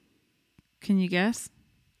 can you guess?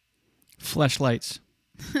 Fleshlights.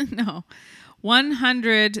 No.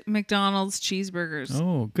 100 McDonald's cheeseburgers.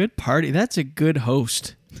 Oh, good party. That's a good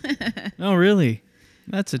host. Oh, really?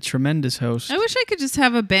 That's a tremendous host. I wish I could just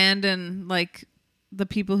have abandoned like the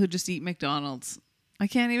people who just eat McDonald's. I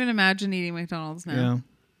can't even imagine eating McDonald's now. Yeah.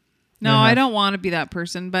 No, I don't want to be that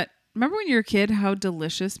person. But remember when you were a kid, how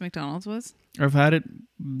delicious McDonald's was? I've had it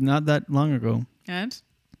not that long ago. And?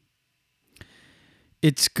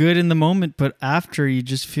 It's good in the moment, but after you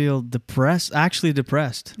just feel depressed, actually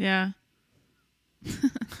depressed. Yeah.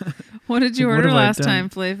 What did you Like, what order have I last done? time?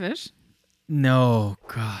 Filet-O-fish? No,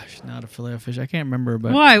 gosh, not a Filet-O-Fish. I can't remember,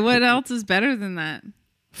 but Why? What else is better than that?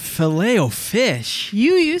 Filet-O-Fish.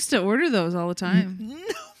 You used to order those all the time.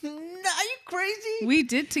 Are you crazy? We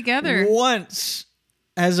did together. Once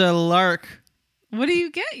as a lark. What do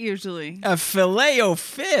you get usually? A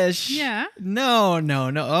Filet-O-Fish? Yeah. No.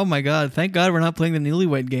 Oh my God! Thank God we're not playing the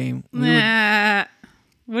Newlywed Game. We would- Nah.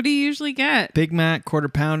 What do you usually get? Big Mac, quarter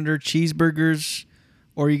pounder, cheeseburgers,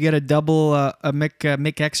 or you get a double a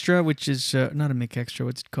Mick Extra, which is not a Mick Extra.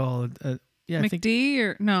 What's it called? I think McD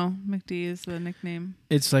or no? McD is the nickname.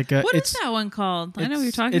 it's like a. What it's is that one called? I know what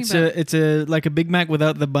you're talking it's about. It's a like a Big Mac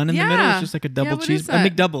without the bun in the middle. Yeah. It's just like a double what cheese. is A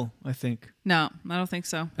that? McDouble, I think. No, I don't think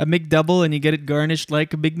so. A McDouble, and you get it garnished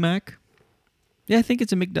like a Big Mac. Yeah, I think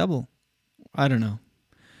it's a McDouble. I don't know,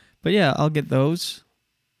 but yeah, I'll get those.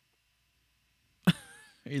 Are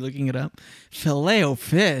you looking it up?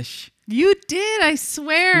 Filet-O-Fish. You did, I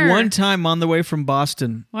swear. One time on the way from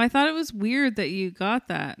Boston. Well, I thought it was weird that you got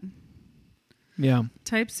that. Yeah.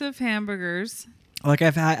 Types of hamburgers. Like I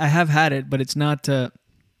have had it, but it's not a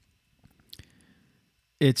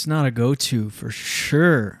go-to for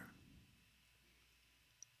sure.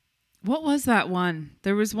 What was that one?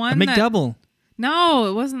 There was A one McDouble. No,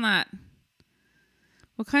 it wasn't that.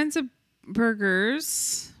 What kinds of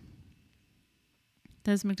burgers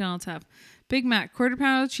does McDonald's have? Big Mac, quarter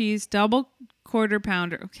pounder cheese, double quarter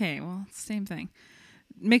pounder. Okay, well, same thing.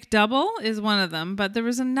 McDouble is one of them, but there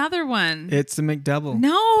was another one. It's the McDouble.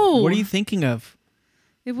 No. What are you thinking of?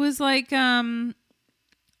 It was like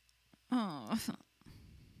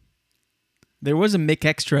There was a Mick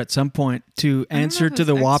Extra at some point to I don't know answer if it to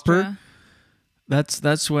the was Whopper. extra.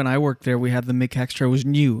 That's when I worked there. We had the Mick Extra. It was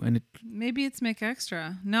new, and it Maybe it's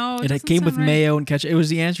McExtra. No, it it doesn't came with sound right. mayo and ketchup. It was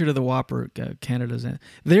the answer to the Whopper. Canada's answer.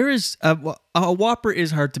 There is a Whopper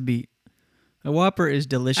is hard to beat. A Whopper is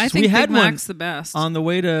delicious. I think we had Big Mac's one the best. on the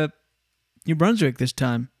way to New Brunswick this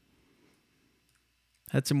time.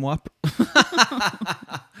 Had some Whopper.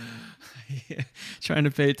 Yeah, trying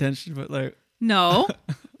to pay attention, but like No,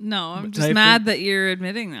 I'm just typing. mad that you're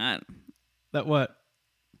admitting that. That what?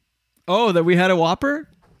 Oh, that we had a Whopper?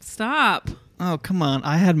 Stop. Oh, come on.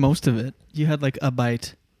 I had most of it. You had like a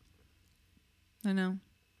bite. I know.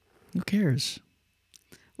 Who cares?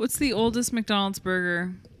 What's the oldest McDonald's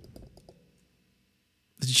burger?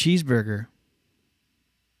 The cheeseburger.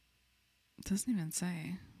 It doesn't even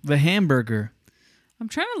say. The hamburger. I'm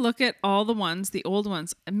trying to look at all the ones, the old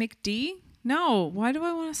ones. McD? No. Why do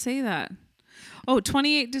I want to say that? Oh,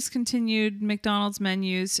 28 discontinued McDonald's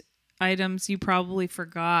menus items you probably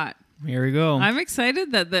forgot. Here we go. I'm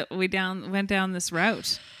excited that we went down this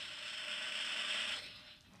route.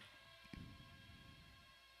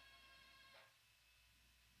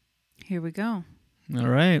 Here we go. All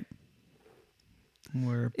right.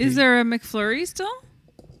 Is there a McFlurry still?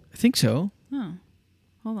 I think so. Oh,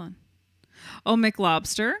 hold on. Oh,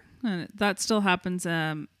 McLobster. That still happens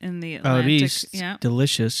in the Atlantic. Out east. Yeah.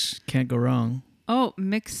 Delicious. Can't go wrong. Oh,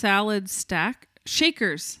 McSalad Stack.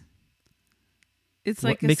 Shakers. It's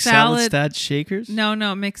like What, a McSalad salad. Stat shakers? No,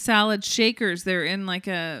 McSalad Shakers. They're in like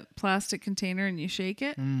a plastic container and you shake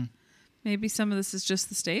it. Mm. Maybe some of this is just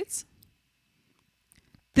the States.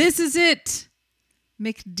 This is it.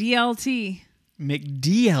 McDLT.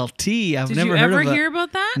 McDLT. I've Did never you heard ever of that. hear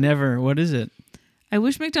about that? Never. What is it? I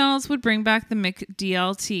wish McDonald's would bring back the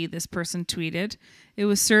McDLT, this person tweeted. It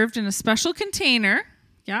was served in a special container.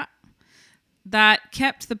 Yeah. That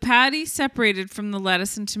kept the patty separated from the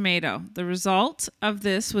lettuce and tomato. The result of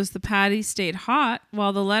this was the patty stayed hot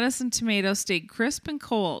while the lettuce and tomato stayed crisp and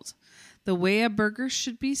cold, the way a burger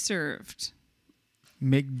should be served.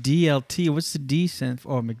 McDLT. What's the D stand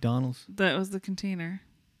for? Oh, McDonald's. That was the container.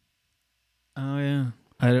 Oh, yeah.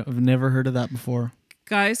 I've never heard of that before.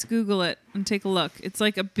 Guys, Google it and take a look. It's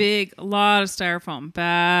like a lot of styrofoam.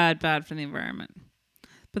 Bad for the environment.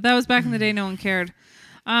 But that was back in the day. No one cared.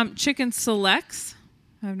 Chicken selects.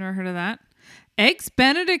 I've never heard of that. Eggs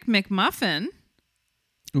Benedict McMuffin.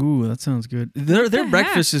 Ooh, that sounds good. Their the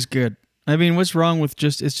breakfast heck? is good. I mean, what's wrong with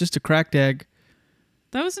it's just a cracked egg.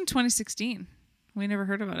 That was in 2016. We never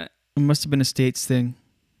heard about it. It must have been a States thing.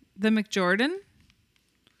 The McJordan.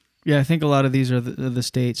 Yeah, I think a lot of these are the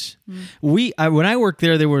States. Mm. When I worked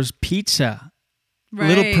there was pizza.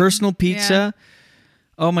 Little Right. personal pizza. Yeah.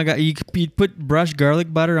 Oh my God. You'd put brushed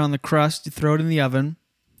garlic butter on the crust, you throw it in the oven.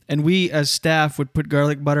 And we as staff would put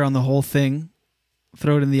garlic butter on the whole thing,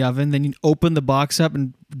 throw it in the oven. Then you'd open the box up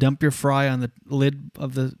and dump your fry on the lid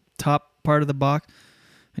of the top part of the box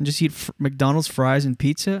and just eat McDonald's fries and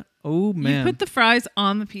pizza. Oh man. You put the fries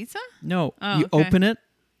on the pizza? No, Oh, you okay. open it.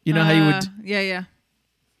 You know how you would. Yeah.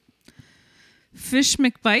 Fish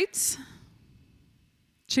McBites.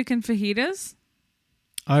 Chicken fajitas.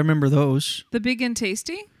 I remember those. The Big and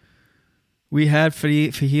Tasty. We had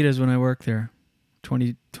fajitas when I worked there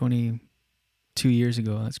 22 years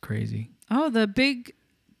ago. That's crazy. Oh, the Big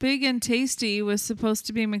and Tasty was supposed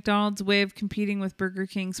to be McDonald's way of competing with Burger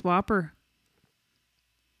King's Whopper.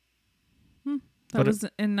 That But was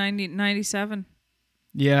in 97.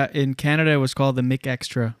 Yeah, in Canada it was called the Mick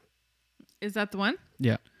Extra. Is that the one?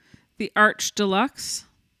 Yeah. The Arch Deluxe.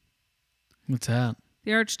 What's that?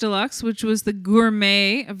 The Arch Deluxe, which was the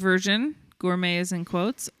gourmet version, gourmet is in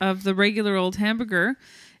quotes, of the regular old hamburger.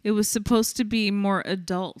 It was supposed to be more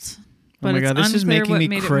adult. But Oh my it's God, this is unclear making what me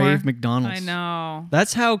made it crave more- McDonald's. I know.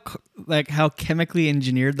 That's how chemically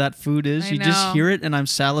engineered that food is. I You just know. hear it and I'm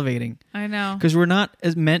salivating. I know. Because we're not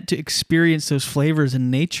as meant to experience those flavors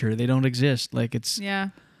in nature. They don't exist. Like it's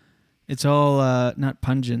all not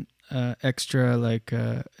pungent, extra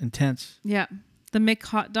intense. Yeah. The Mick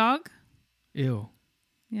hot dog. Ew.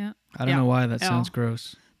 Yeah. I don't know why that Ew. sounds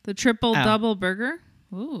gross. The triple Ow. double burger.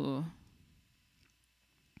 Ooh.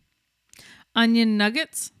 Onion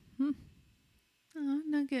nuggets. Oh,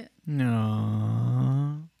 nugget.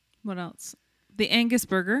 No. What else? The Angus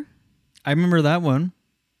burger. I remember that one.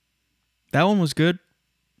 That one was good.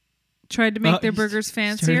 Tried to make Oh, their you burgers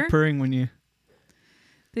started fancier. purring when you.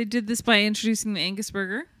 They did this by introducing the Angus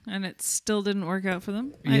burger, and it still didn't work out for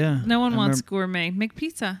them. Yeah, No one I wants gourmet.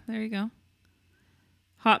 McPizza. There you go.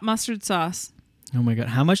 Hot mustard sauce. Oh my God.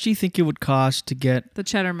 How much do you think it would cost to get The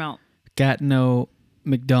cheddar melt. Gatineau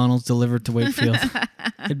McDonald's delivered to Wakefield?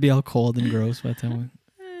 It'd be all cold and gross by the time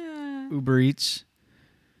we Uber Eats.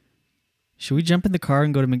 Should we jump in the car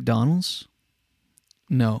and go to McDonald's?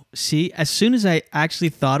 No. See, as soon as I actually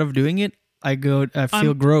thought of doing it, I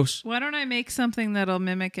feel gross. Why don't I make something that'll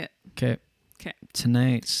mimic it? Okay. Okay.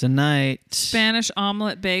 Tonight. Spanish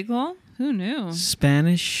omelet bagel. Who knew?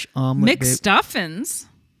 Spanish omelet. McStuffins.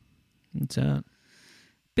 What's that?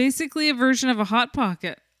 Basically a version of a Hot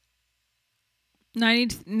Pocket.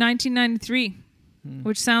 1993.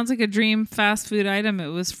 Which sounds like a dream fast food item. It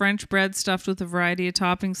was French bread stuffed with a variety of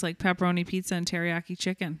toppings like pepperoni pizza and teriyaki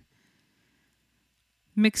chicken.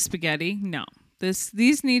 Mixed spaghetti. No.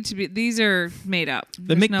 These are made up.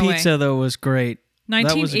 The There's no way. McPizza, though, was great.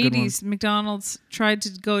 That was a good one. 1980s, McDonald's tried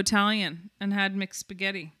to go Italian and had mixed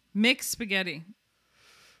spaghetti. Mixed spaghetti.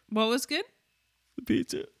 What was good? The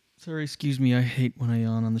pizza. Sorry, excuse me. I hate when I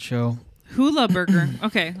yawn on the show. Hula burger.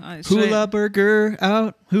 Okay. Hula burger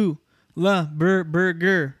out. Hula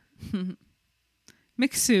burger.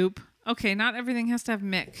 Mixed soup. Okay, not everything has to have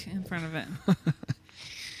Mick in front of it.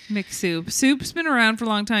 Mixed soup. Soup's been around for a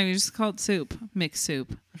long time. You just call it soup. Mixed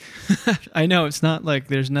soup. I know. It's not like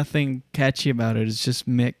there's nothing catchy about it. It's just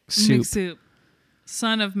mixed soup. Mixed soup.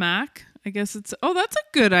 Son of Mac. I guess it's... Oh, that's a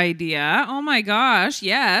good idea. Oh my gosh.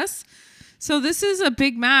 Yes. So this is a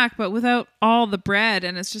Big Mac, but without all the bread,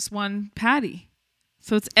 and it's just one patty.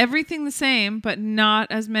 So it's everything the same, but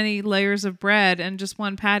not as many layers of bread and just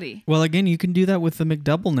one patty. Well, again, you can do that with the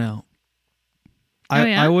McDouble now.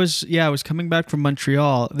 Yeah? I was coming back from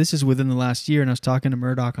Montreal. This is within the last year, and I was talking to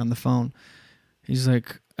Murdoch on the phone. He's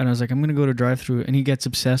like, and I was like, I'm gonna go to drive-thru, and he gets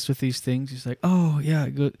obsessed with these things. He's like, oh yeah,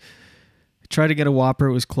 go. Try to get a Whopper,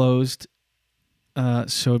 it was closed. But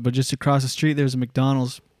just across the street there's a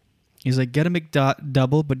McDonald's. He's like, get a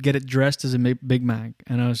McDouble, but get it dressed as a Big Mac.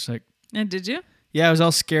 And I was like, And did you? yeah, I was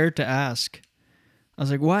all scared to ask. I was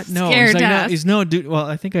like, what? No. Scared He's like, to no. ask. He's no, dude. Well,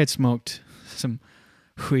 I think I had smoked some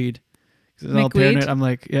weed. 'Cause I was all McWeed? paranoid. I'm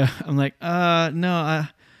like, no.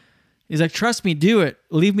 He's like, trust me, do it.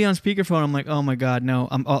 Leave me on speakerphone. I'm like, oh my God, no.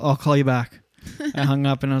 I'll call you back. I hung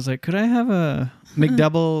up and I was like, could I have a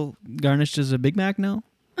McDouble garnished as a Big Mac now?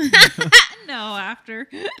 No, after.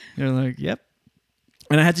 They're like, yep.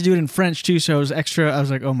 And I had to do it in French too, so it was extra. I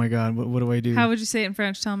was like, oh my God, what do I do? How would you say it in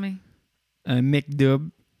French? Tell me.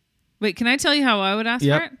 McDub. Wait, can I tell you how I would ask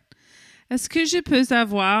Yep. for it? Est-ce que je peux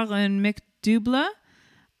avoir un McDouble,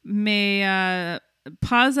 mais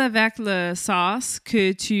pas avec la sauce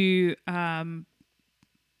que tu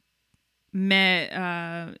mets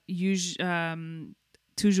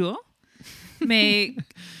toujours, mais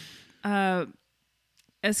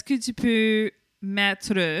est-ce que tu peux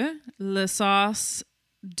mettre la sauce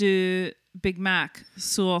de Big Mac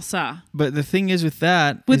sur ça? But the thing is with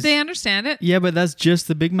that... Would is- they understand it? Yeah, but that's just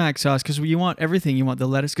the Big Mac sauce because you want everything. You want the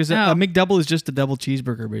lettuce because Oh. a McDouble is just a double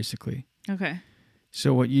cheeseburger basically. Okay.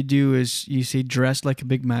 So what you do is you say dressed like a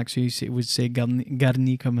Big Mac. So you would say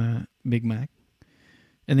garni comme a Big Mac.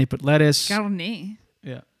 And they put lettuce. Garni.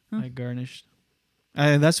 Yeah, Huh. like garnished.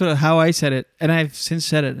 That's how I said it, and I've since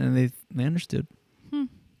said it, and they understood.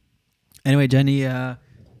 Anyway, Jenny,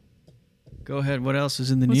 go ahead. What else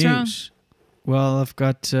is in the What's news? wrong? Well, I've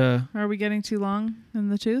got. Are we getting too long in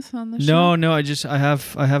the tooth on the show? No. I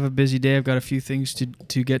have a busy day. I've got a few things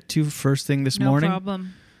to get to first thing this morning. No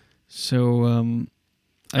problem. So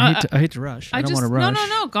I hate to rush. I don't want to rush.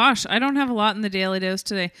 No. Gosh, I don't have a lot in the Daily Dose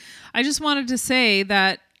today. I just wanted to say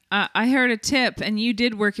that I heard a tip, and you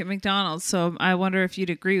did work at McDonald's, so I wonder if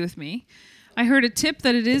you'd agree with me. I heard a tip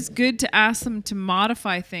that it is good to ask them to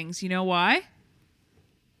modify things. You know why?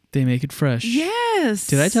 They make it fresh. Yes.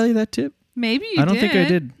 Did I tell you that tip? Maybe you did. I don't think I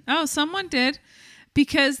did. Oh, someone did.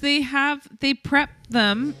 Because they prep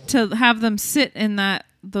them to have them sit in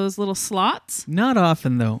those little slots. Not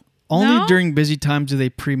often, though. Only No? during busy times do they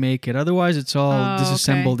pre-make it. Otherwise, it's all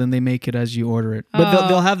disassembled and they make it as you order it. But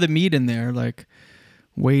they'll have the meat in there, like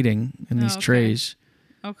waiting in these trays.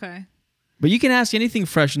 Okay. But you can ask anything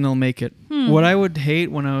fresh and they'll make it. What I would hate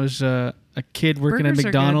when I was a kid working Burgers at are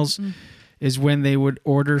McDonald's good. is when they would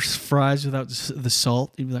order fries without the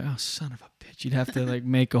salt. You'd be like, oh, son of a bitch. You'd have to like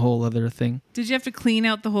make a whole other thing. Did you have to clean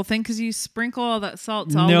out the whole thing? Because you sprinkle all that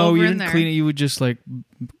salt all No, over you in didn't there. clean it. You would just like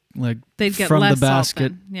They'd get from less the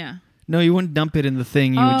basket. salt then. Yeah. No, you wouldn't dump it in the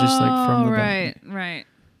thing. You would just like from the right.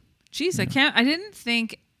 Jeez, I didn't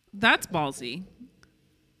think that's ballsy.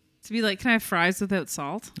 To be like, can I have fries without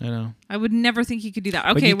salt? I know. I would never think you could do that.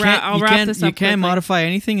 But Okay, I'll wrap this up. You can quickly. modify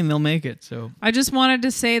anything and they'll make it. So I just wanted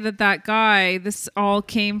to say that guy, this all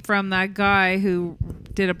came from that guy who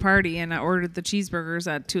did a party and ordered the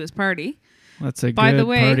cheeseburgers to his party. that's a By good the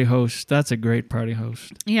way, party host. That's a great party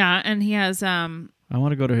host. Yeah, and he has I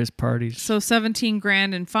want to go to his parties. so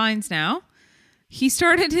 $17,000 in fines now. He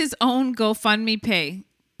started his own GoFundMe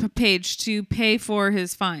page to pay for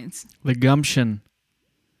his fines. The gumption.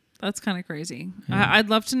 That's kind of crazy. Yeah. I'd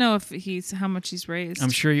love to know how much he's raised.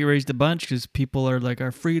 I'm sure he raised a bunch because people are like,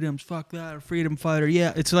 our freedoms, fuck that, our freedom fighter.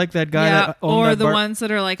 Yeah, it's like that guy that owned or that the bar. ones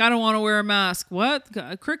that are like, I don't want to wear a mask. What?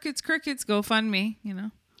 Crickets, GoFundMe. You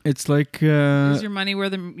know, It's like use your money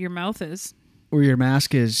where your mouth is. where your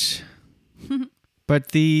mask is.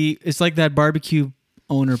 But it's like that barbecue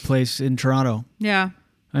owner place in Toronto. Yeah.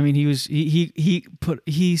 I mean, he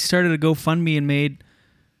started a GoFundMe and made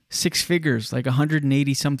 6 figures, like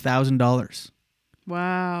 $180,000.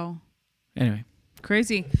 Wow. Anyway.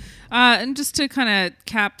 Crazy. And just to kind of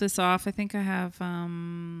cap this off, I think I have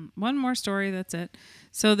one more story. That's it.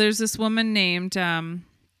 So there's this woman named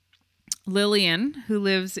Lillian who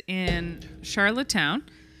lives in Charlottetown.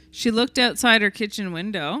 She looked outside her kitchen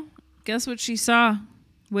window. Guess what she saw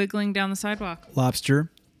wiggling down the sidewalk?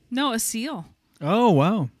 Lobster. No, a seal. Oh,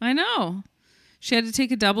 wow. I know. She had to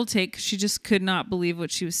take a double take. She just could not believe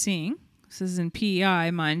what she was seeing. This is in PEI,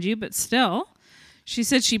 mind you, but still. She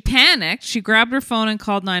said she panicked. She grabbed her phone and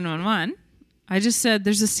called 911. I just said,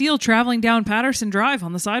 there's a seal traveling down Patterson Drive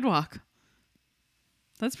on the sidewalk.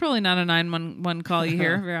 That's probably not a 911 call you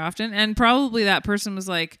hear very often. And probably that person was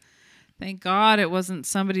like, thank God it wasn't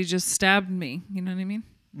somebody just stabbed me. You know what I mean?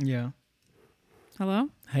 Yeah. Hello?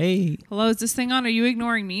 Hey. Hello, is this thing on? Are you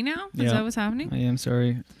ignoring me now? Is Yeah. that what's happening? I am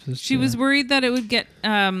sorry. She was worried that it would get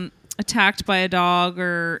attacked by a dog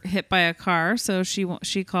or hit by a car, so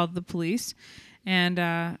she called the police,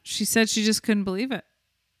 and she said she just couldn't believe it,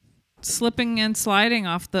 slipping and sliding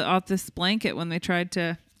off this blanket when they tried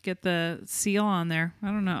to get the seal on there. I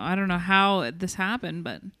don't know how this happened,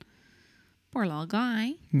 but poor little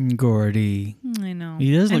guy. Gordy. I know.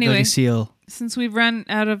 He does look like a seal. Since we've run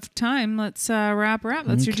out of time, let's wrap her up.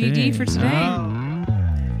 That's your Okay. DD for today.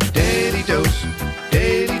 Daily dose,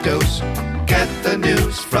 daily dose. Get the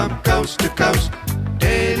news from coast to coast.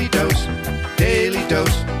 Daily dose, daily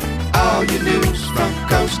dose. All your news from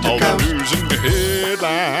coast to All coast. the news and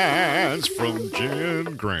headlines from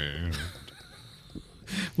Jen Grant.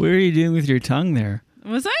 What are you doing with your tongue there?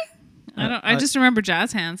 Was I? I just remember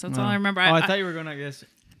jazz hands. That's all I remember. I thought you were going to guess.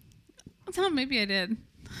 Oh, maybe I did.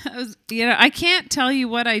 I can't tell you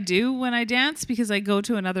what I do when I dance because I go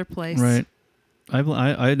to another place. Right.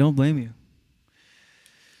 I don't blame you.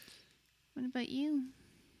 What about you?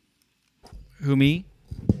 Who, me?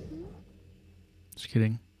 Just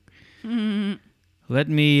kidding. Mm. Let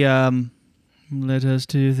us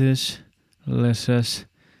do this. Let us.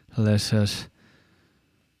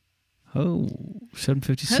 Oh,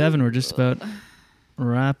 7:57. We're just about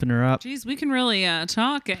wrapping her up. Jeez, we can really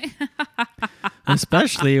talk, eh?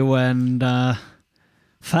 Especially when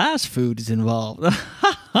fast food is involved.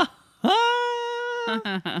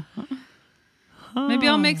 Maybe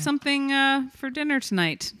I'll make something for dinner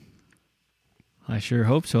tonight. I sure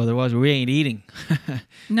hope so. Otherwise, we ain't eating.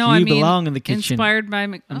 No, You I mean belong in the kitchen. inspired by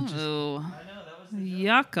I'm just- Oh.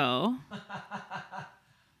 Yucko.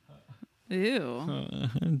 Ew.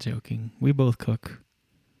 I'm joking. We both cook.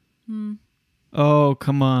 Hmm. Oh,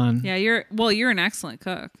 come on. Yeah, you're an excellent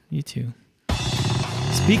cook. You too.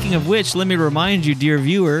 Speaking of which, let me remind you, dear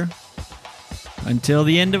viewer, until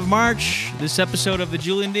the end of March, this episode of The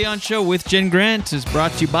Julian Dion Show with Jen Grant is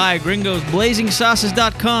brought to you by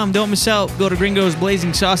gringosblazingsauces.com. Don't miss out. Go to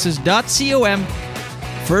gringosblazingsauces.com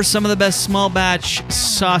for some of the best small batch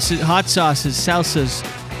sauces, hot sauces, salsas,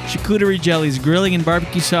 charcuterie jellies, grilling and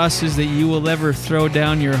barbecue sauces that you will ever throw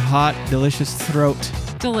down your hot, delicious throat.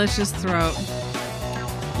 Delicious throat.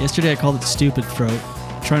 Yesterday I called it stupid throat,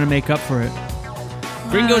 trying to make up for it.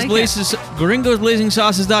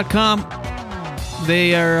 gringosblazingsauces.com.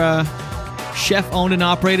 They are chef owned and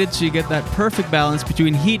operated, so you get that perfect balance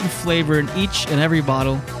between heat and flavor in each and every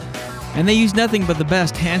bottle. And they use nothing but the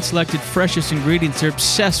best hand-selected, freshest ingredients. They're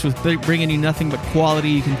obsessed with bringing you nothing but quality.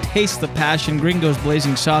 You can taste the passion.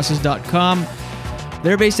 gringosblazingsauces.com.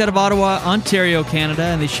 They're based out of Ottawa, Ontario, Canada,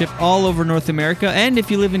 and they ship all over North America. And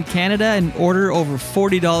if you live in Canada and order over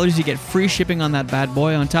 $40, you get free shipping on that bad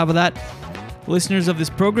boy. On top of that, listeners of this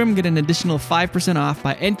program get an additional 5% off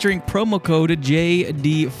by entering promo code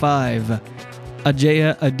JD5. A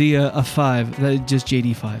dia, a 5. That is just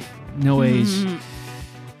JD5. No A's.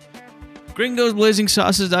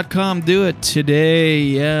 gringosblazingsauces.com. Do it today.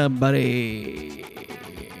 Yeah, buddy.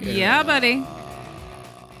 Yeah, buddy.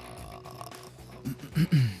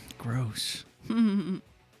 Gross.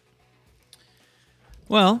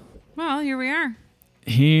 Well, here we are.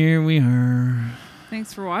 Here we are.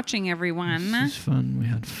 Thanks for watching, everyone. This is fun. We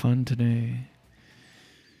had fun today.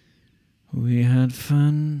 We had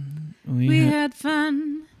fun. We had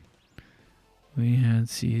fun. We had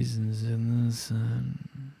seasons in the sun.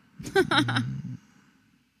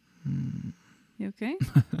 You okay?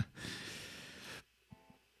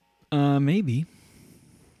 Maybe.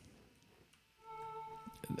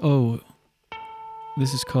 Oh,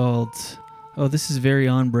 this is called... Oh, this is very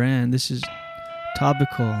on brand. This is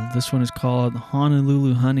topical. This one is called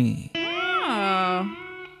Honolulu Honey. Oh.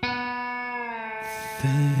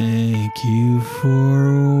 Thank you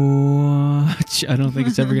for watching. I don't think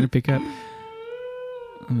it's ever going to pick up.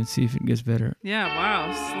 Let me see if it gets better. Yeah,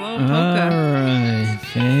 wow. Slow All polka. right.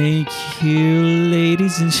 Thank you,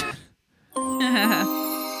 ladies and gentlemen.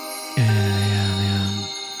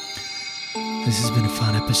 This has been a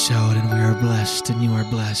fun episode, and we are blessed, and you are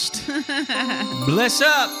blessed. Bless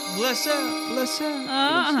up! Bless up! Bless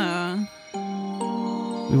up!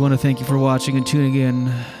 We want to thank you for watching and tuning in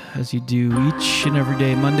as you do each and every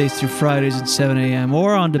day, Mondays through Fridays at 7 a.m.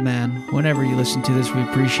 or on demand. Whenever you listen to this, we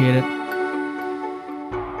appreciate it.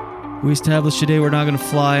 We established today we're not going to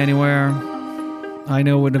fly anywhere. I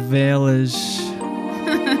know what a veil is.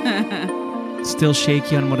 Still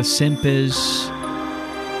shaky on what a simp is.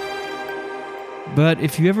 But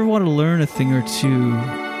if you ever want to learn a thing or two,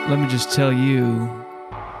 let me just tell you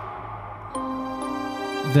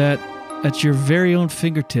that at your very own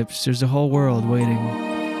fingertips, there's a whole world waiting.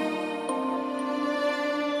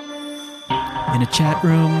 In a chat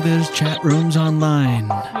room, there's chat rooms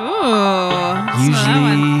online. Ooh.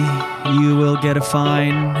 Usually, you will get a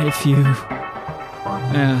fine if you...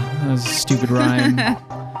 Yeah, that was a stupid rhyme.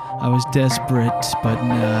 I was desperate, but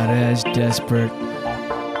not as desperate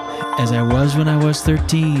as I was when I was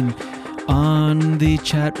 13, on the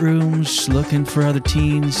chat rooms looking for other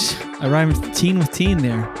teens. I rhymed teen with teen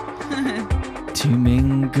there. To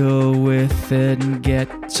mingle with and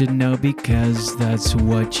get to know, because that's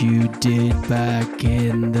what you did back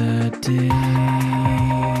in the day.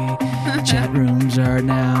 Chat rooms are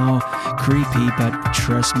now creepy, but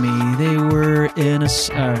trust me, they were in a...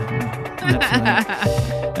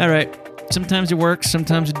 All right. Sometimes it works,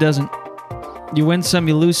 sometimes it doesn't. You win some,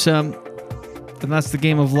 you lose some. And that's the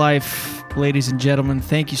game of life, ladies and gentlemen.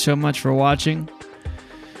 Thank you so much for watching.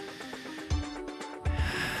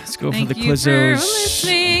 Let's go for the Thank you Clizzos. for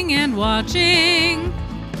listening and watching.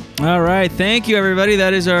 All right. Thank you, everybody.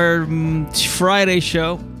 That is our Friday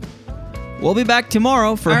show. We'll be back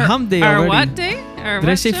tomorrow for Hump Day already. Our what day? Our Did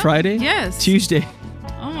I what say show? Friday? Yes. Tuesday.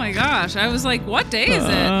 Oh my gosh. I was like, what day is it?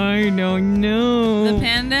 I don't know. The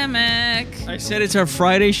pandemic. I said it's our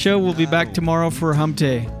Friday show. We'll be back tomorrow for Hump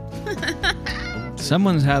Day.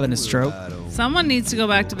 Someone's having a stroke. Someone needs to go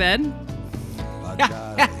back to bed.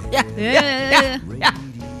 Yeah.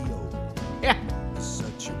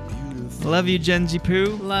 Love you, Genji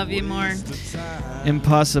Poo. Love you more.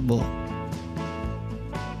 Impossible.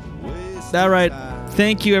 All right.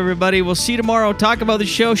 Thank you, everybody. We'll see you tomorrow. Talk about the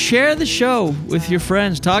show. Share the show with your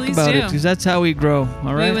friends. Talk Please about do. it, because that's how we grow.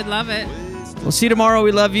 All right? We would love it. We'll see you tomorrow.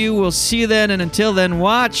 We love you. We'll see you then. And until then,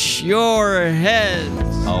 watch your heads.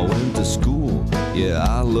 I went to school. Yeah,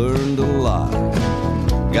 I learned a lot.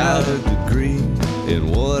 Got a degree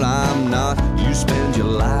in what I'm not. You spend your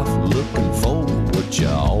life looking for what you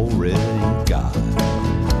already got.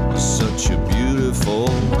 Such a beautiful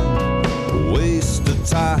waste of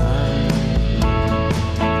time.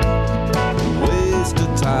 Waste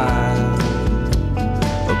of time.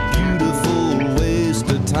 A beautiful waste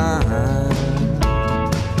of time.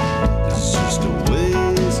 It's just a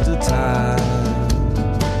waste of time.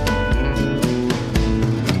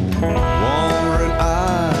 Wandering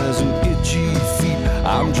eyes and itchy feet.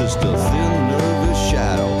 I'm just a thin, nervous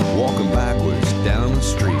shadow walking backwards down the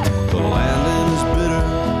street. The landing is bitter,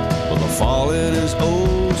 but the falling is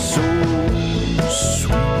oh so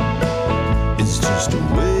sweet. It's just a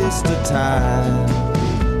waste of time.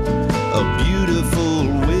 A beautiful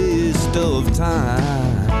waste of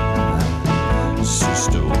time. It's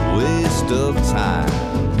just a waste of time.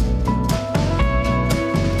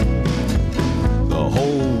 The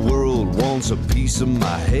whole world wants a piece of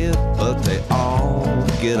my head, but they all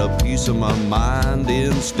get a piece of my mind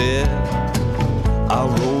instead. I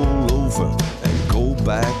roll over and go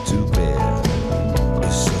back to bed.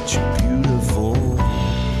 It's such a beautiful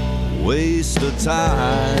waste of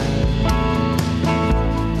time.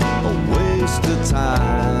 A waste of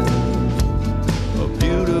time. A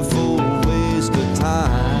beautiful waste of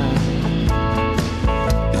time.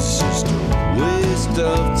 It's just a waste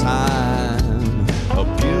of time.